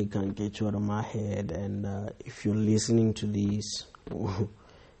really can't get you out of my head. And if you're listening to this,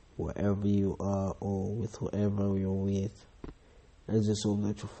 wherever you are or with whoever you're with, I just hope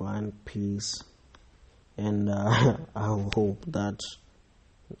that you find peace. And I hope that,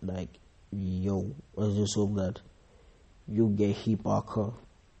 like, I just hope that you get hit by a car.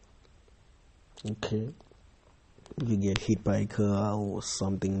 Okay? You get hit by a car or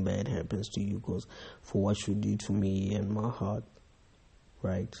something bad happens to you, because for what you did to me and my heart,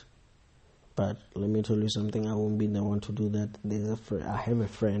 right? But let me tell you something, I won't be the one to do that. I have a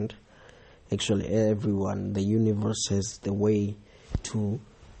friend. Actually, everyone, the universe has the way to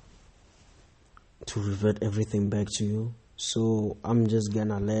revert everything back to you. So I'm just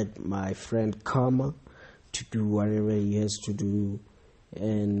gonna let my friend Karma to do whatever he has to do.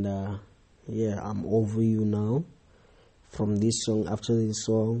 And I'm over you now. From this song, after this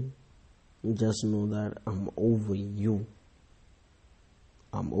song, just know that I'm over you.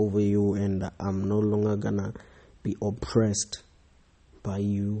 I'm over you, and I'm no longer gonna be oppressed by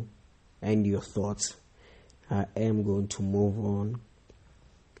you and your thoughts. I am going to move on.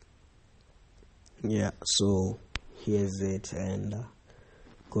 Yeah, so here's it, and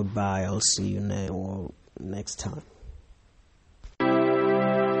goodbye. I'll see you next time.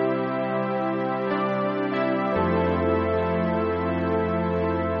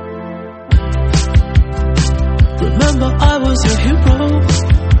 Remember, I was your hero.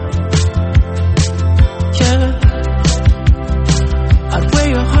 Yeah, I'd wear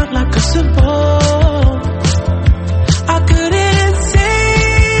your heart like a symbol. I couldn't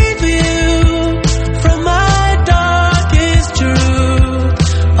save you from my darkest truth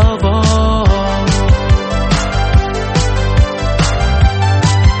of all.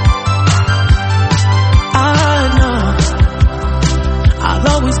 I know I'll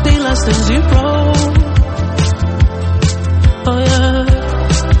always be less than 0. Oh yeah,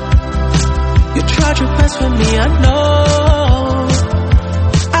 you tried your best for me, I know.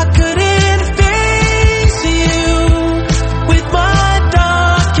 I couldn't face you with my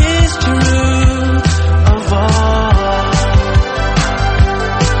darkest truth of all.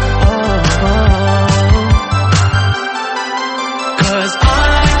 Cause I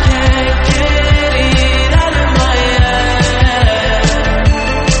can't get it out of my head.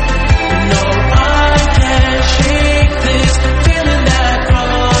 No, I can't shake this feeling that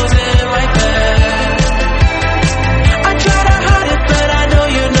grows in my bed.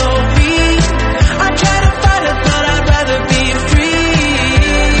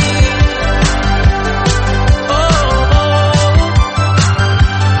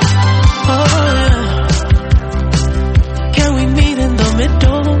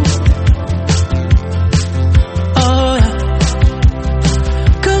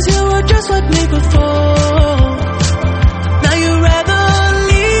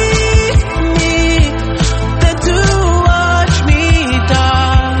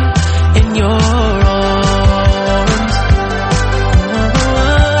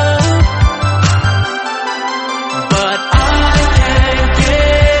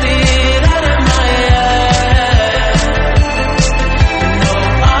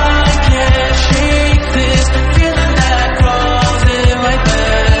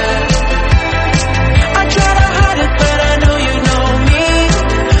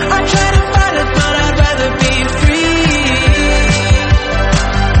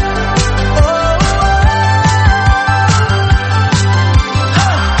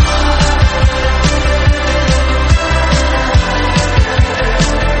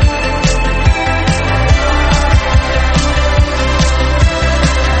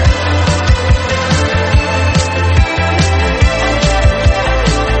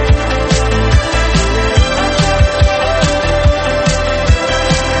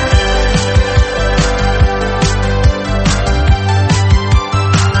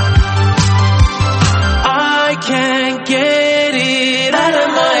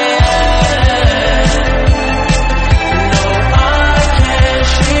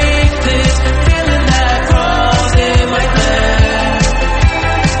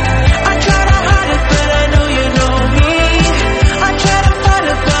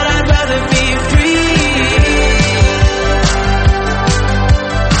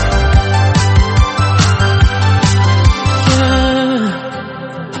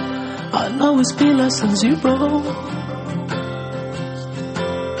 be lesson zero.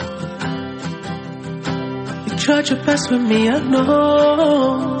 You tried your best with me, I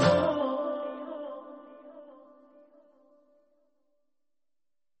know.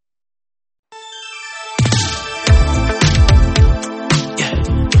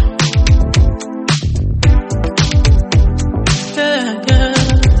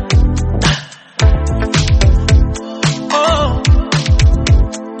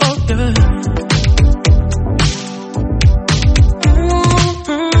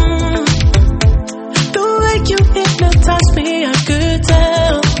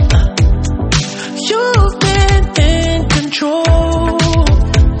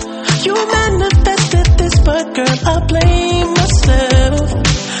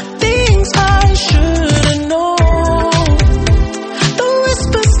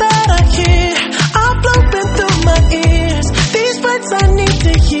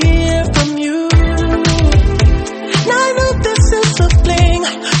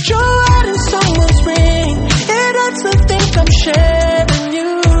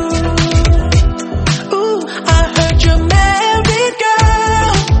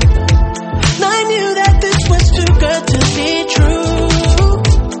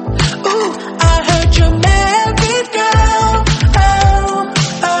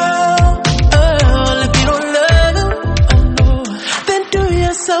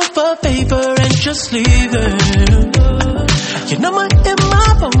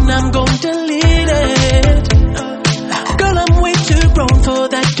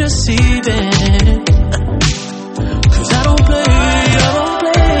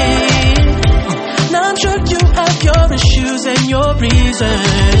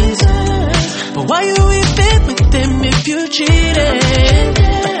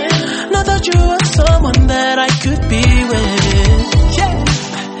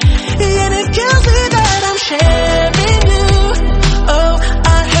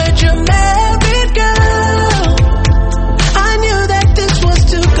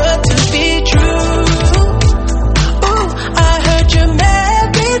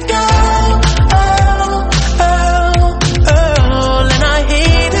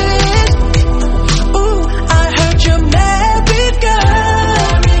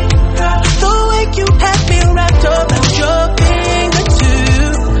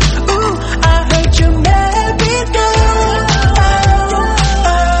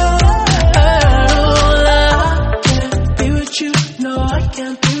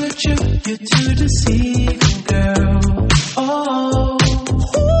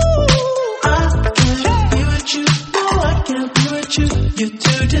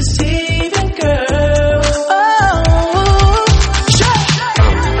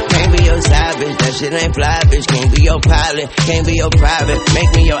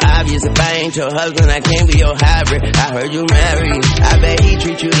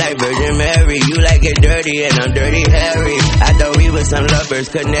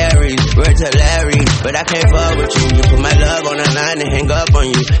 Canaries, word to Larry, but I can't fuck with you. You put my love on the line and hang up on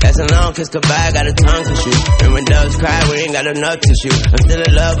you. That's a long kiss goodbye, got a tongue to shoot. And when doves cry, we ain't got enough tissue. I'm still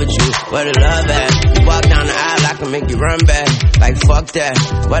in love with you, where the love at? You walk down the aisle, I can make you run back. Like fuck that,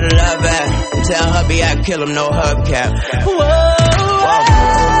 where the love at? Tell hubby I kill him, no hubcap. Whoa, I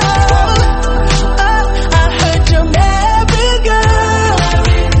heard you're married, girl.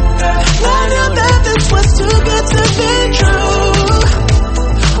 I knew that this was too good to be true.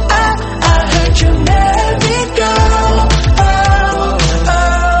 You're married, girl.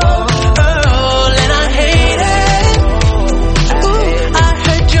 And I hate it. Ooh, I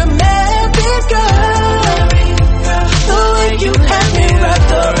heard you're married, girl. The way you had me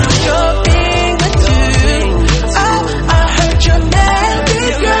wrapped around your finger too. I heard you're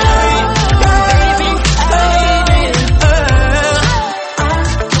married, girl. I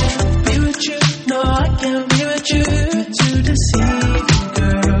can't be with you. No, I can't be with you. You're too deceiving,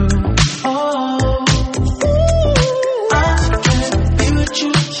 girl.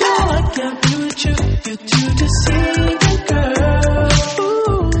 You're too deceiving, girl.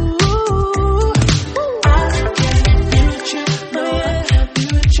 Ooh, I can't be with you. No, I can't be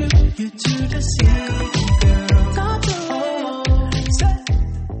with you. You're too deceiving, girl.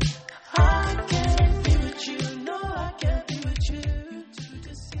 I can't be with you. No, I can't be with you. You're too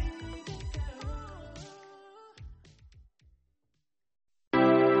deceiving, girl.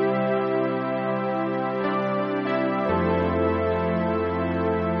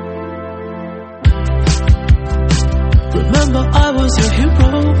 Remember, I was your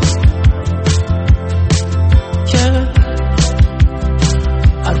hero. Yeah,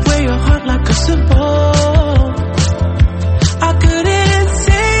 I'd wear your heart like a symbol. I couldn't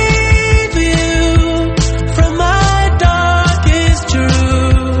save you.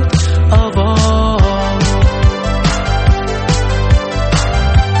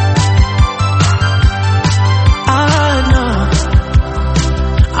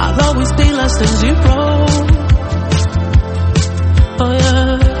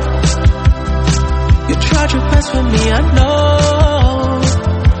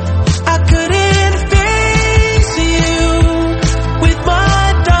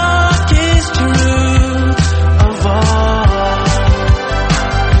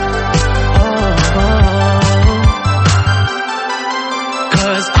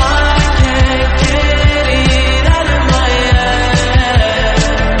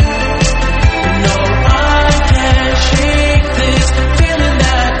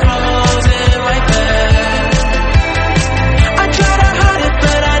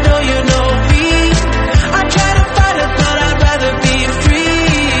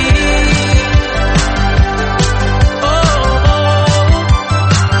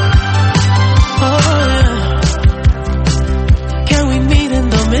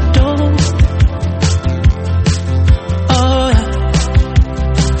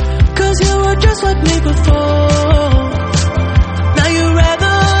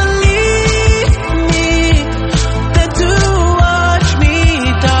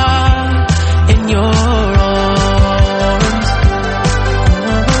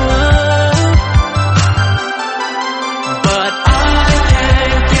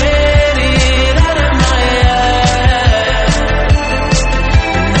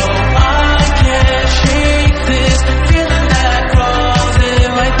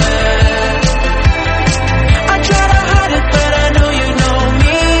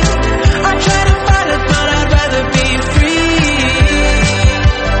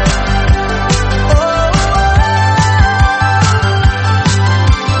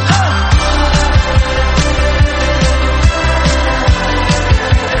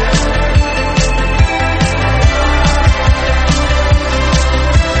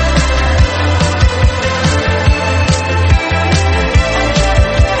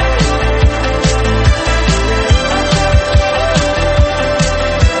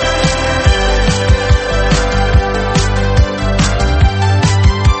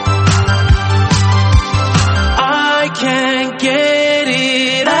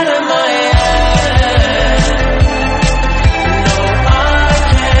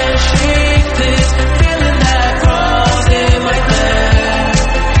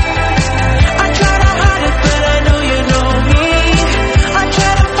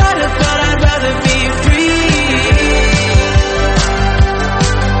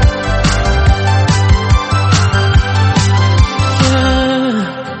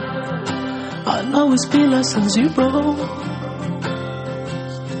 I'll always be less than zero.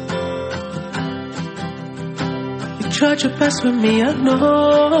 You tried your best with me, I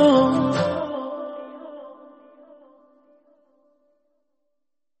know.